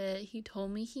would love it. He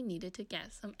told me he needed to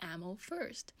get some ammo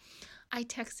first. I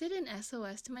texted an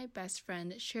SOS to my best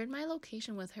friend, shared my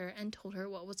location with her, and told her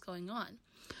what was going on.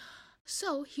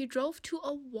 So he drove to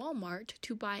a Walmart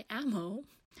to buy ammo,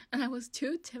 and I was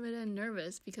too timid and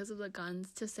nervous because of the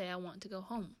guns to say I want to go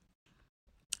home.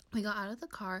 We got out of the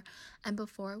car, and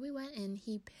before we went in,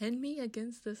 he pinned me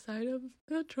against the side of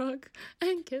the truck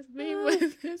and kissed me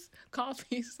with his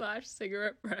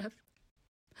coffee/cigarette breath.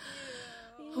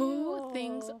 Who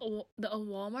thinks a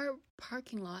Walmart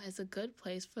parking lot is a good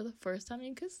place for the first time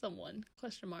you kiss someone? ?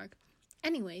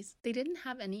 Anyways, they didn't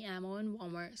have any ammo in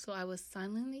Walmart, so I was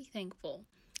silently thankful.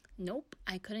 Nope,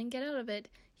 I couldn't get out of it.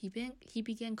 He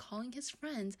began calling his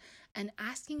friends and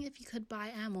asking if he could buy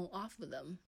ammo off of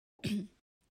them.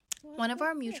 One of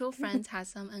our mutual friends had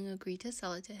some and agreed to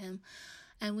sell it to him,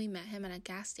 and we met him at a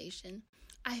gas station.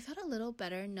 I felt a little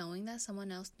better knowing that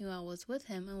someone else knew I was with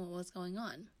him and what was going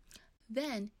on.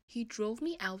 Then he drove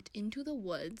me out into the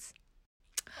woods.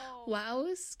 While I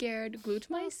was scared, glued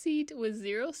to my seat with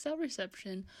zero cell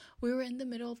reception, we were in the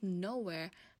middle of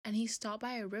nowhere, and he stopped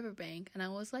by a riverbank, and I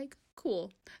was like,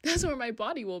 cool, that's where my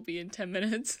body will be in 10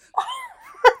 minutes.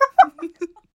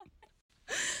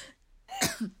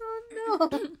 Oh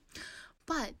no.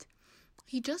 But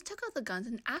he just took out the guns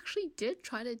and actually did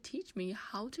try to teach me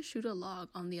how to shoot a log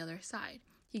on the other side.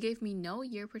 He gave me no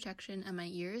ear protection and my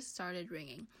ears started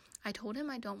ringing. I told him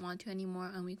I don't want to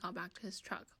anymore and we got back to his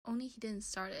truck, only he didn't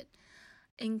start it.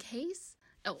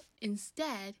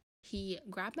 Instead, he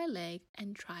grabbed my leg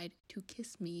and tried to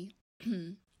kiss me.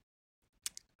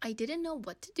 I didn't know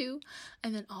what to do,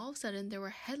 and then all of a sudden there were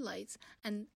headlights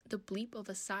and the bleep of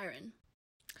a siren.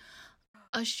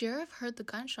 A sheriff heard the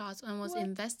gunshots and was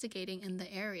investigating in the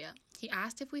area. He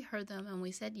asked if we heard them and we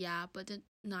said yeah, but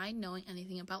denied knowing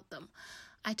anything about them.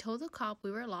 I told the cop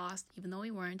we were lost, even though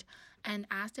we weren't, and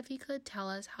asked if he could tell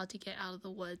us how to get out of the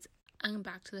woods and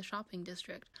back to the shopping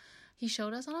district. He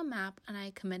showed us on a map and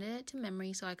I committed it to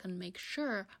memory so I could make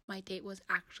sure my date was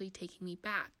actually taking me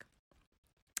back.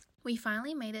 We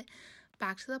finally made it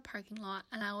back to the parking lot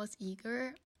and I was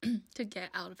eager to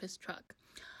get out of his truck.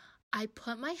 I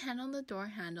put my hand on the door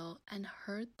handle and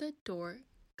heard the door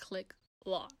click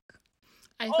lock.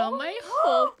 I felt my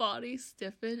whole body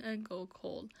stiffen and go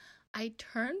cold. I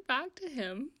turned back to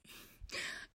him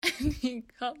and he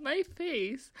cut my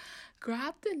face,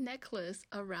 grabbed the necklace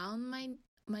around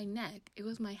my neck. It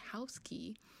was my house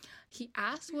key. He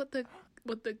asked what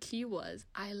the key was.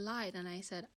 I lied and I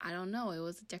said, I don't know, it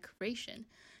was a decoration.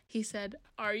 He said,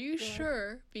 are you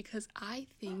sure? Because I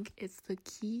think it's the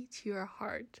key to your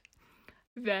heart.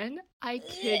 Then, I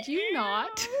kid you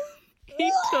not, he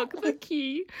took the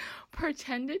key,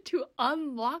 pretended to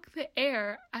unlock the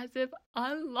air as if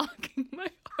unlocking my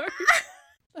heart,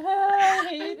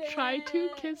 and tried to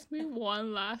kiss me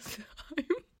one last time.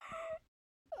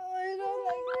 I don't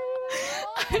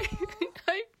like that.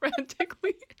 I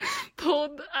frantically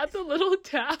pulled at the little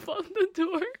tab on the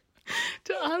door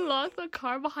to unlock the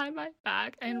car behind my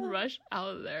back and rushed out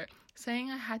of there, saying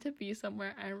I had to be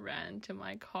somewhere and ran to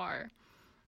my car.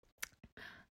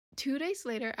 2 days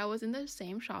later, I was in the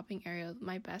same shopping area with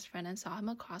my best friend and saw him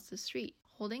across the street,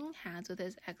 holding hands with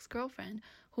his ex-girlfriend,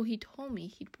 who he told me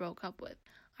he'd broke up with.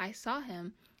 I saw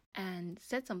him and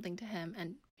said something to him,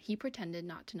 and he pretended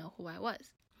not to know who I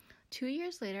was. 2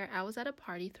 years later, I was at a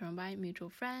party thrown by a mutual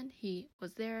friend. He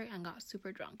was there and got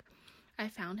super drunk. I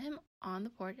found him on the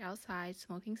porch outside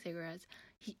smoking cigarettes,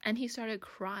 he started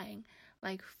crying,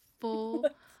 like full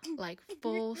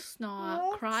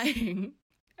snot crying.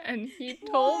 And he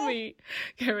told me,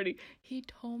 get ready, he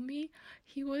told me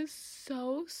he was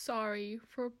so sorry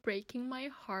for breaking my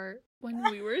heart when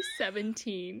we were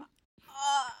 17.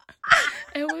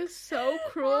 It was so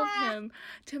cruel of him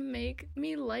to make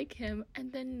me like him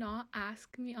and then not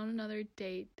ask me on another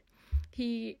date.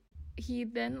 He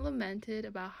then lamented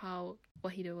about how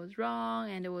what he did was wrong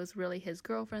and it was really his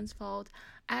girlfriend's fault,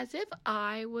 as if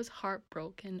I was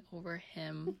heartbroken over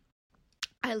him.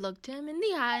 I looked him in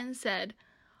the eye and said,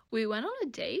 we went on a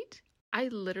date? I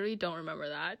literally don't remember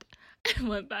that. And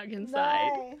went back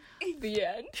inside. Nice. The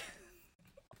end.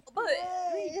 But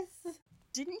Nice.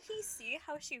 didn't he see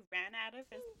how she ran out of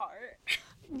his heart?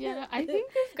 Yeah, I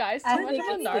think this guy's I too much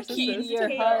think of a it's the key to narcissist. your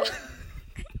heart.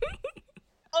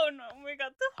 Oh no, we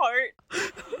got the heart.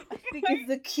 I think it's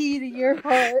the key to your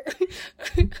heart.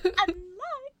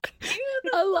 Unlock.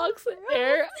 Unlocks the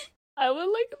air. I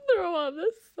would like throw on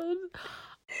this. So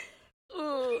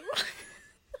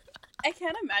I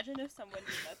can't imagine if someone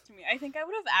did that to me. I think I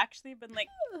would have actually been like,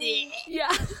 "Bleh."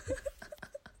 Yeah.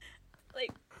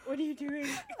 Like, what are you doing?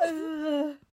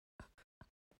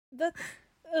 That's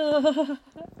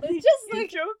it's just You're like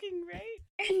joking, right?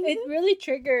 it really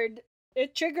triggered.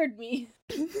 It triggered me.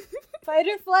 Fight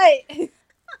or flight.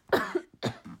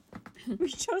 We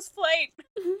chose flight.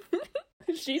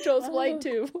 She chose flight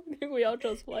too. I think we all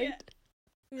chose flight.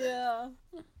 Yeah.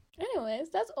 Anyways,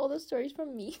 that's all the stories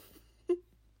from me.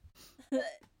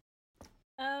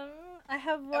 I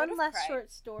have one would've last cried.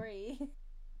 short story.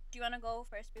 Do you want to go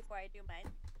first before I do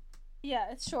mine? Yeah,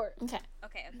 it's short. Okay.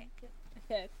 Okay.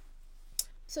 Okay.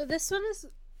 So this one is,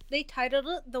 they titled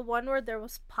it the one where there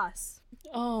was pus.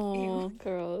 Oh,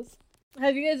 girls.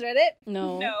 Have you guys read it?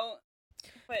 No. No.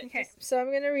 But Okay, so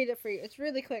I'm gonna read it for you. It's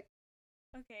really quick.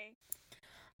 okay.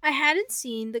 I hadn't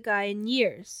seen the guy in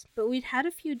years, but we'd had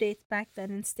a few dates back then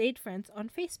and stayed friends on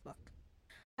Facebook.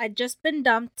 I'd just been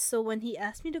dumped, so when he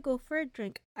asked me to go for a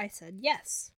drink, I said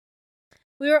yes.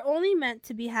 We were only meant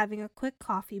to be having a quick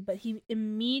coffee, but he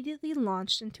immediately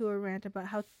launched into a rant about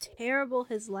how terrible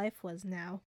his life was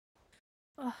now.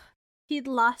 Ugh. He'd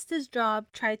lost his job,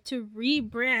 tried to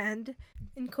rebrand,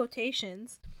 in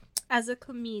quotations, as a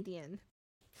comedian,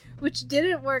 which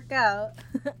didn't work out.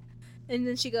 And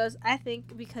then she goes, I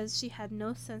think because she had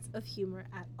no sense of humor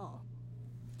at all.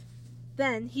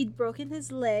 Then he'd broken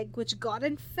his leg, which got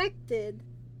infected.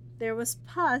 There was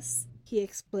pus, he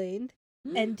explained,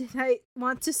 and did I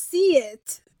want to see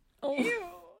it? Oh. Ew.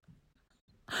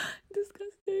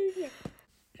 Disgusting.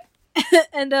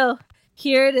 And oh,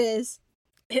 here it is.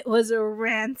 It was a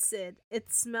rancid.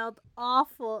 It smelled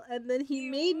awful. And then he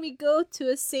made me go to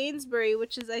a Sainsbury,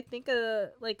 which is I think a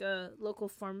local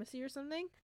pharmacy or something,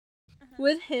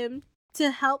 with him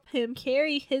to help him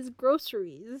carry his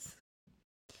groceries.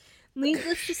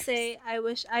 Needless to say, I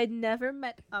wish I'd never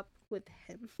met up with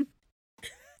him.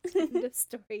 End of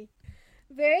story.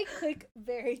 Very quick,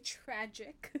 very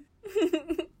tragic.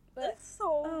 That's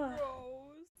so gross.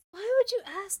 Why would you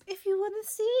ask if you want to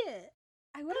see it?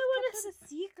 I would have kept it a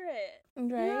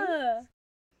secret. Right? Yeah.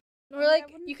 Or Like, like I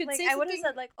wouldn't- you could like, say I would have something.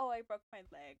 said like, "Oh, I broke my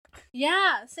leg."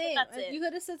 Yeah, same. that's it. You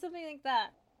could have said something like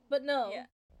that, but no. Yeah.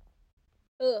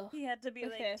 Ugh. He had to be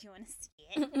Okay. like, "Do you want to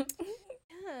see it?"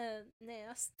 Yeah,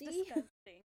 nasty.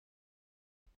 Disgusting.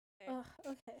 Ugh,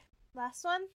 okay. Last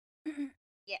one.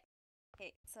 Yeah.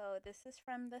 Okay, so this is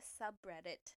from the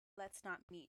subreddit Let's Not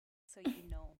Meet, so you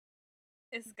know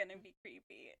it's gonna be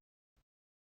creepy.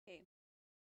 Okay.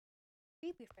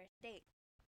 Creepy first date.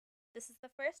 This is the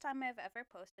first time I've ever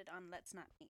posted on Let's Not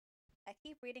Meet. I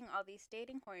keep reading all these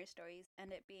dating horror stories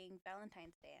and it being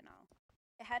Valentine's Day and all.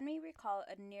 It had me recall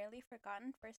a nearly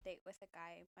forgotten first date with a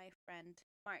guy my friend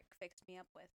Mark fixed me up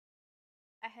with.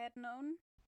 I had known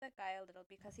the guy a little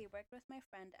because he worked with my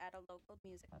friend at a local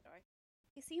music store.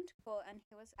 He seemed cool and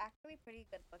he was actually pretty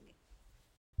good looking.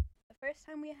 The first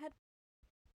time we had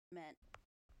met,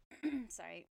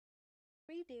 sorry,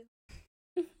 redo.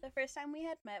 The first time we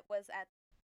had met was at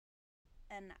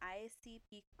an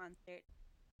ICP concert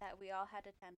that we all had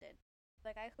attended.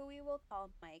 The guy who we will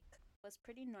call Mike was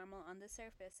pretty normal on the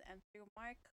surface, and through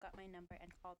Mark got my number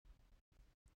and called me.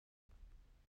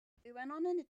 We went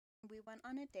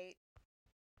on a date,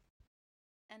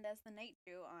 and as the night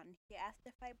drew on, he asked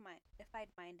if I'd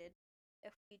minded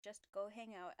if we just go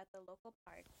hang out at the local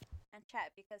park and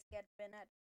chat because he had been at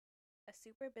a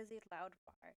super busy loud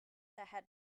bar that had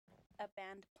a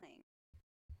band playing.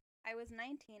 I was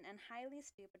 19 and highly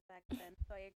stupid back then,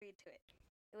 so I agreed to it.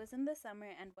 It was in the summer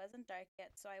and wasn't dark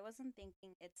yet, so I wasn't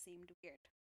thinking it seemed weird.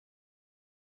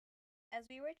 As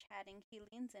we were chatting, he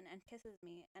leans in and kisses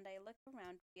me, and I look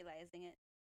around, realizing it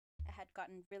had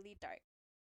gotten really dark.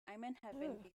 I'm in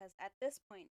heaven because at this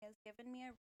point he has given me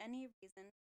any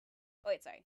reason. Oh wait,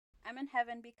 sorry. I'm in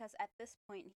heaven because at this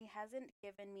point he hasn't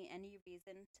given me any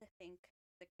reason to think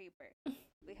the creeper.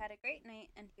 We had a great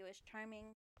night, and he was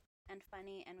charming and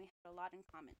funny, and we had a lot in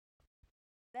common.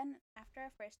 Then, after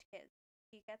our first kiss,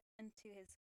 he gets into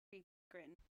his creepy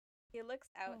grin. He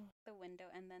looks out the window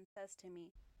and then says to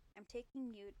me, I'm taking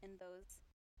you in those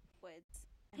woods,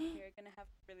 and we're gonna have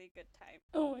a really good time.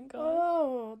 Oh my god.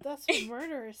 Oh, that's what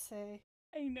murderers say.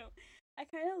 I know. I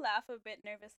kind of laugh a bit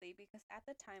nervously because at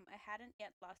the time I hadn't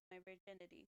yet lost my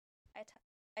virginity.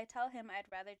 I tell him I'd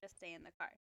rather just stay in the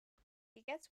car. He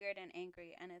gets weird and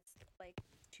angry, and it's like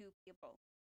two people.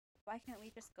 Why can't we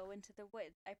just go into the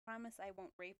woods? I promise I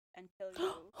won't rape and kill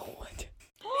you. What?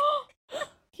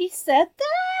 He said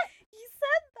that? He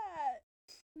said that!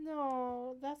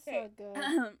 No, that's Okay. not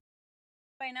good.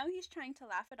 By now he's trying to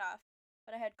laugh it off,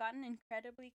 but I had gotten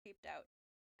incredibly creeped out.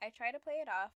 I try to play it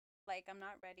off, like I'm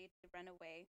not ready to run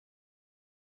away.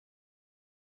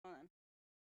 Hold on.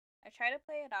 I try to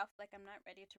play it off like I'm not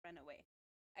ready to run away.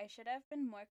 I should have been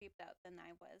more creeped out than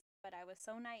I was, but I was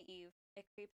so naive. It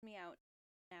creeps me out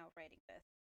now writing this.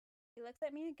 He looks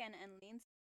at me again and leans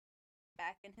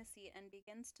back in his seat and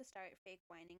begins to start fake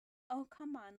whining. Oh,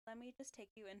 come on, let me just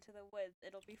take you into the woods.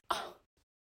 It'll be fun.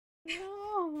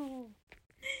 No.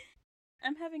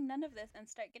 I'm having none of this and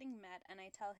start getting mad, and I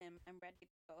tell him I'm ready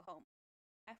to go home.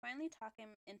 I finally talk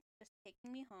him into just taking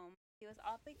me home. He was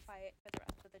awfully quiet for the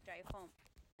rest of the drive home,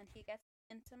 and he gets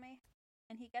to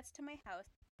my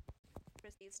house,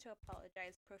 proceeds to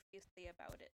apologize profusely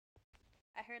about it.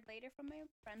 I heard later from my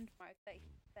friend Mark that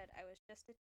he said I was just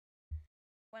a.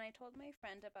 When I told my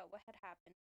friend about what had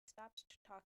happened, he stopped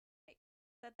talking. He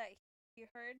said that he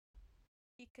heard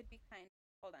he could be kind.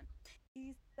 Hold on.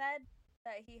 He said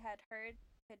that he had heard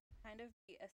could kind of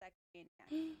be a sex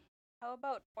maniac. How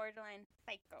about borderline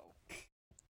psycho?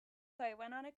 So I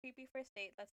went on a creepy first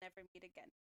date. Let's never meet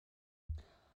again.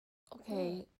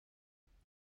 Okay.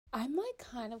 I'm like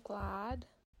kind of glad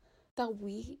that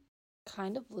we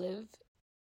kind of live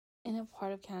in a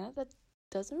part of Canada that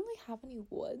doesn't really have any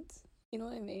woods. You know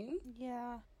what I mean?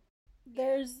 Yeah.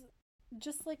 There's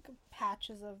just like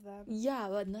patches of them. Yeah,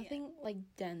 but nothing like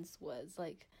dense woods.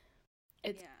 Like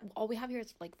it's all we have here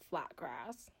is like flat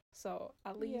grass. So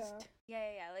at least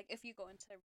yeah. Like if you go into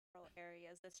rural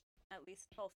areas, it's at least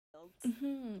all fields.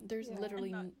 Mm-hmm. There's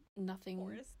literally nothing.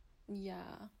 Forest.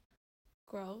 Yeah.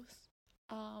 Gross.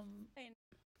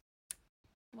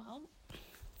 Well,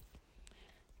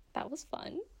 that was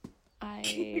fun.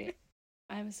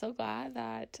 I'm so glad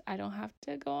that I don't have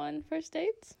to go on first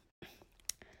dates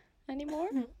anymore.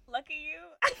 Lucky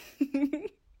you.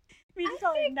 Means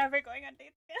probably never going on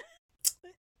dates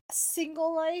again.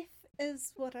 Single life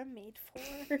is what I'm made for.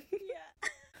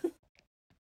 Yeah.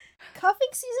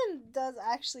 Cuffing season does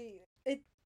actually, it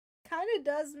kind of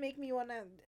does make me want to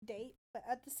date, but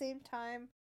at the same time,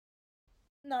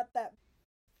 not that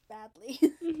badly.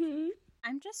 Mm-hmm.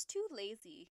 I'm just too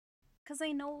lazy. Because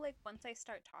I know, like, once I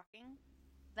start talking,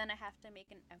 then I have to make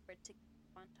an effort to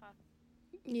keep on talking.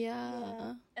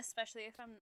 Yeah. Especially if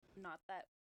I'm not that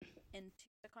into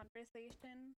the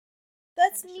conversation.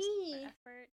 That's and me.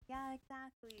 Effort. Yeah,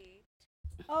 exactly.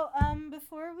 Oh,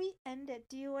 before we end it,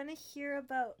 do you want to hear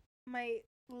about my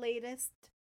latest,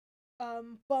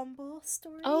 Bumble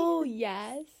story? Oh,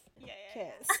 yes. Yeah.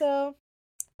 Okay, so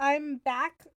I'm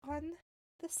back on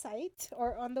the site,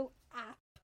 or on the app,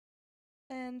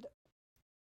 and,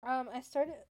 I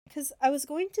started, because I was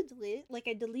going to delete, like,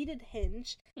 I deleted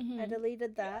Hinge, I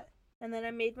deleted that, and then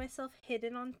I made myself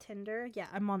hidden on Tinder. Yeah,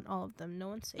 I'm on all of them, no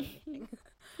one say anything.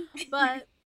 But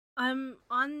I'm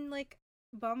on, like,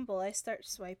 Bumble. I start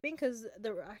swiping, because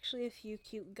there were actually a few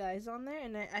cute guys on there,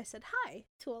 and I said hi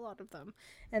to a lot of them,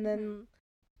 and then,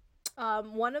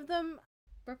 one of them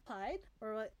replied,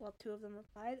 or, well, two of them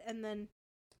replied, and then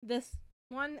this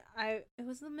one, it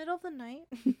was the middle of the night,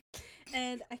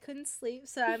 and I couldn't sleep,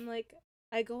 so I'm like,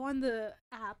 I go on the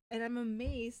app, and I'm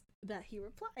amazed that he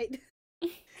replied.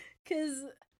 Because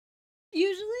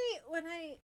usually when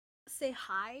I say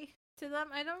hi to them,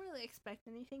 I don't really expect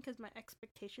anything, because my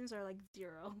expectations are like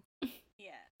 0.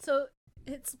 Yeah. So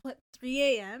it's 3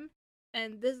 a.m.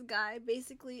 and this guy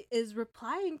basically is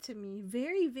replying to me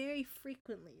very, very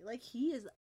frequently. Like, he is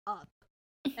up.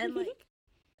 And like,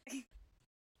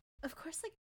 of course,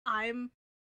 like, I'm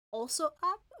also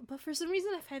up, but for some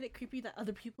reason I find it creepy that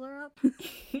other people are up.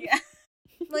 Yeah.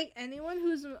 Like, anyone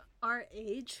who's our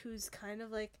age, who's kind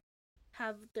of like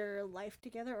have their life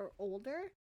together or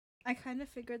older, I kind of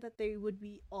figured that they would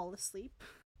be all asleep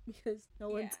because no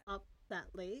one's up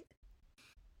that late.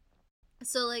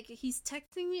 So like, he's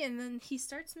texting me, and then he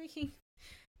starts making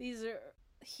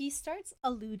he starts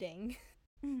alluding.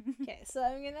 Okay, so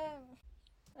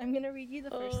I'm gonna read you the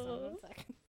first one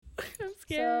second. I'm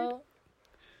scared. So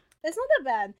it's not that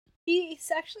bad.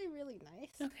 He's actually really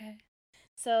nice. Okay.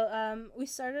 So we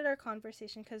started our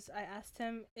conversation because I asked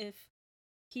him if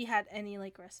he had any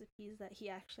like recipes that he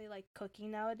actually liked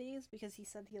cooking nowadays, because he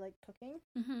said he liked cooking.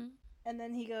 Mm-hmm. And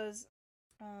then he goes,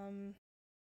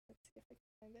 let's see if I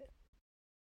can find it.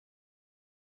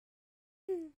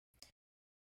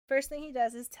 First thing he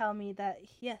does is tell me that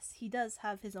yes, he does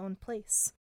have his own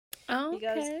place. Oh, He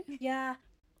goes, yeah,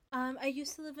 I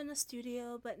used to live in a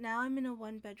studio, but now I'm in a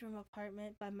 1-bedroom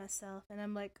apartment by myself. And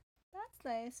I'm like, that's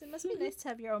nice. It must be nice to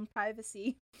have your own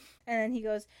privacy. And then he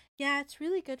goes, yeah, it's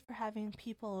really good for having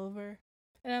people over.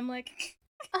 And I'm like,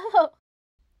 oh,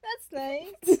 that's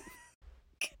nice.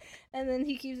 And then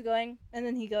he keeps going, and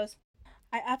then he goes,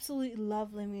 I absolutely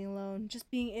love living alone,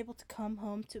 just being able to come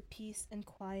home to peace and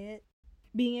quiet.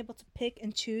 being able to pick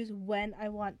and choose when I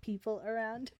want people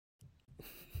around.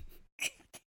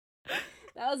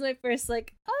 That was my first,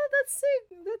 like, oh, that's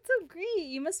so great.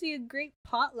 You must be a great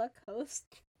potluck host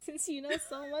since you know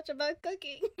so much about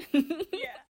cooking.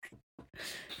 Yeah.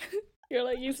 You're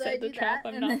like, you So set I the do trap, that,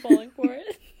 I'm and not then- falling for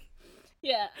it.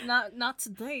 Yeah, not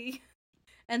today.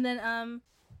 And then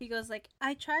he goes like,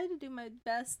 I try to do my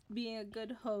best being a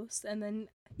good host, and then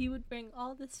he would bring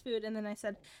all this food, and then I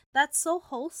said, that's so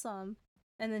wholesome.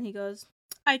 And then he goes,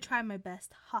 I try my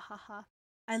best. Ha ha ha.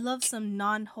 I love some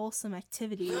non-wholesome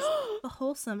activities, but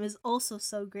wholesome is also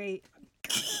so great.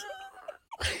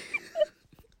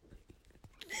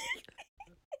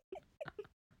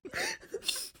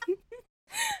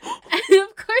 And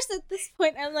of course at this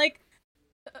point I'm like,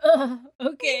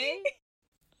 okay.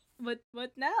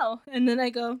 What now? And then I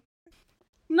go,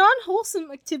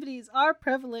 non-wholesome activities are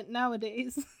prevalent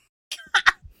nowadays.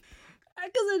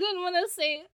 Because I didn't want to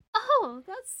say, oh,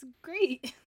 that's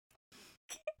great.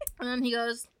 And then he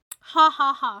goes, ha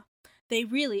ha ha, they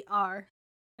really are.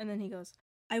 And then he goes,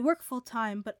 I work full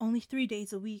time, but only 3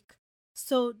 days a week.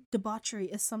 So debauchery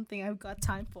is something I've got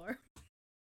time for.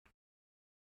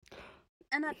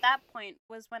 And at that point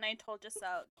was when I told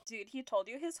Giselle, dude, he told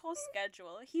you his whole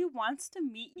schedule. He wants to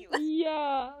meet you.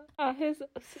 Yeah, at his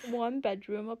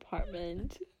 1-bedroom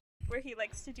apartment. Where he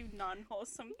likes to do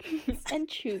non-wholesome things. And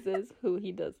chooses who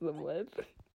he does them with.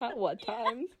 At what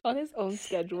times. On his own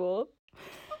schedule.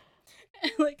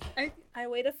 Like, I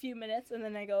wait a few minutes and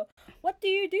then I go, what do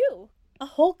you do? A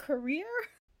whole career?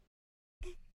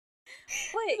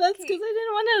 Wait, That's okay. because I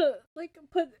didn't want to, like,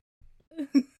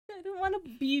 I didn't want to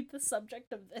be the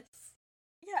subject of this.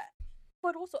 Yeah.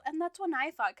 But also, and that's when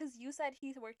I thought, because you said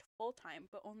he worked full-time,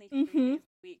 but only 3 Mhm. days a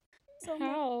week. So I'm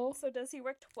like, How? so does he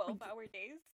work 12-hour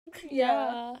days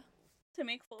Yeah. to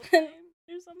make full-time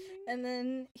or something? And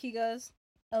then he goes,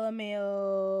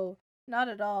 LMAO, not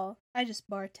at all. I just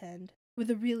bartend with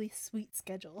a really sweet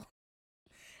schedule.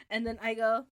 And then I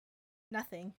go,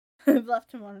 nothing. I've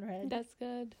left him on red. That's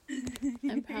good.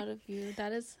 I'm proud of you.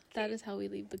 That is how we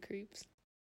leave the creeps.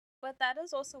 But that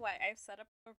is also why I've set up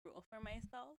a rule for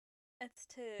myself. It's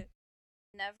to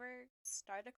never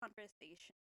start a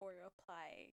conversation or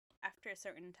reply after a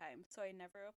certain time. So I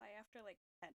never reply after like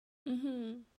 10.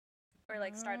 Mm-hmm. Or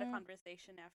like start a Ah.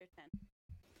 conversation after 10.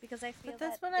 Because I feel But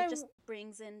that's that when it just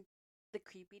brings in the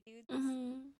creepy dudes,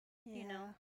 Mm-hmm. you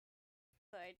know?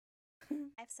 So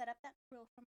I've set up that rule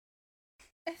for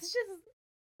It's just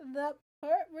that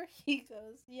part where he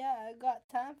goes, yeah, I got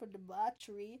time for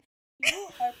debauchery. You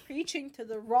are preaching to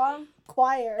the wrong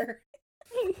choir.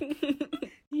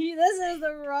 This is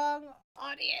the wrong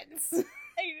audience.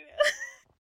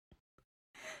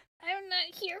 I'm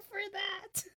not here for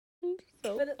that.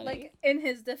 So But funny. like, in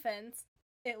his defense,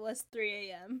 it was 3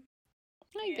 a.m.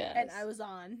 I Yeah. guess. and I was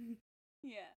on.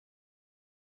 Yeah.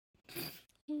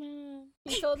 Nah.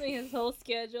 He told me his whole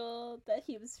schedule, that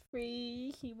he was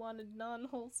free, he wanted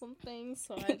non-wholesome things,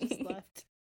 so I just left.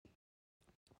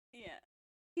 Yeah.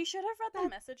 He should have read the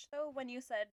message though when you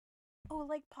said, oh,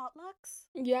 like potlucks?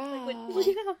 Yeah. Like when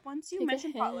Yeah. once you Take a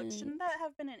mentioned potlucks, hint. shouldn't that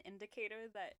have been an indicator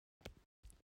that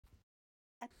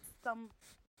at some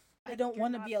I don't you're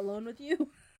want to not- be alone with you.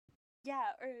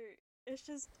 Yeah, or it's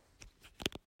just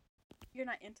you're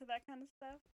not into that kind of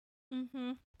stuff.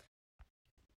 Mm-hmm.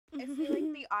 I feel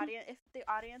like if the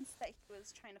audience that he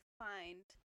was trying to find,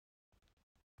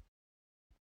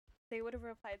 they would have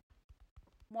replied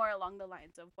more along the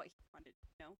lines of what he wanted to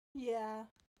know, Yeah.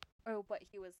 or what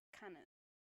he was kind of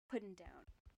putting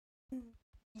down.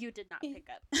 You did not He- pick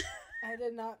up. I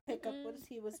did not pick up what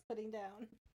he was putting down.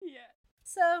 Yeah.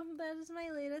 So, that is my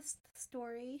latest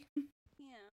story.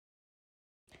 Yeah.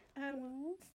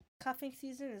 Cuffing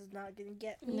season is not gonna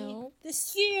get me No.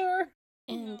 this year.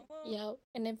 And No.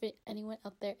 and if anyone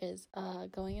out there is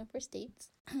going in first dates,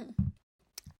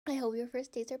 I hope your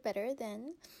first dates are better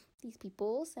than these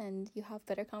people's, and you have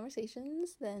better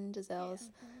conversations than Giselle's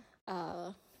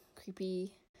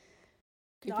creepy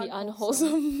Non-wholesome.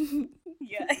 unwholesome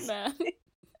Yeah. man.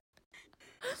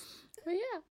 But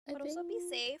yeah, I But also be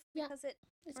think- safe yeah, because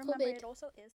It's remember COVID. it also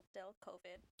is still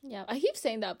COVID. Yeah, I keep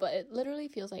saying that, but it literally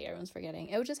feels like everyone's forgetting.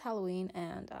 It was just Halloween,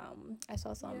 and I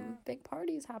saw some Yeah. big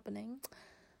parties happening.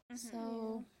 Mhm.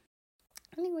 So,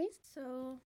 anyways,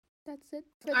 So, that's it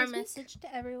for our this week. message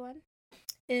to everyone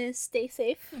is stay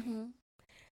safe. Mm-hmm.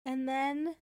 And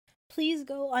then, please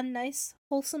go on nice,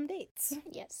 wholesome dates.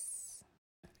 Yes.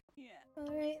 Yeah.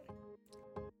 Alright.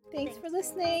 Thanks for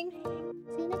listening.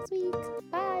 See you next week.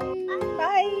 Bye.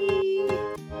 Bye.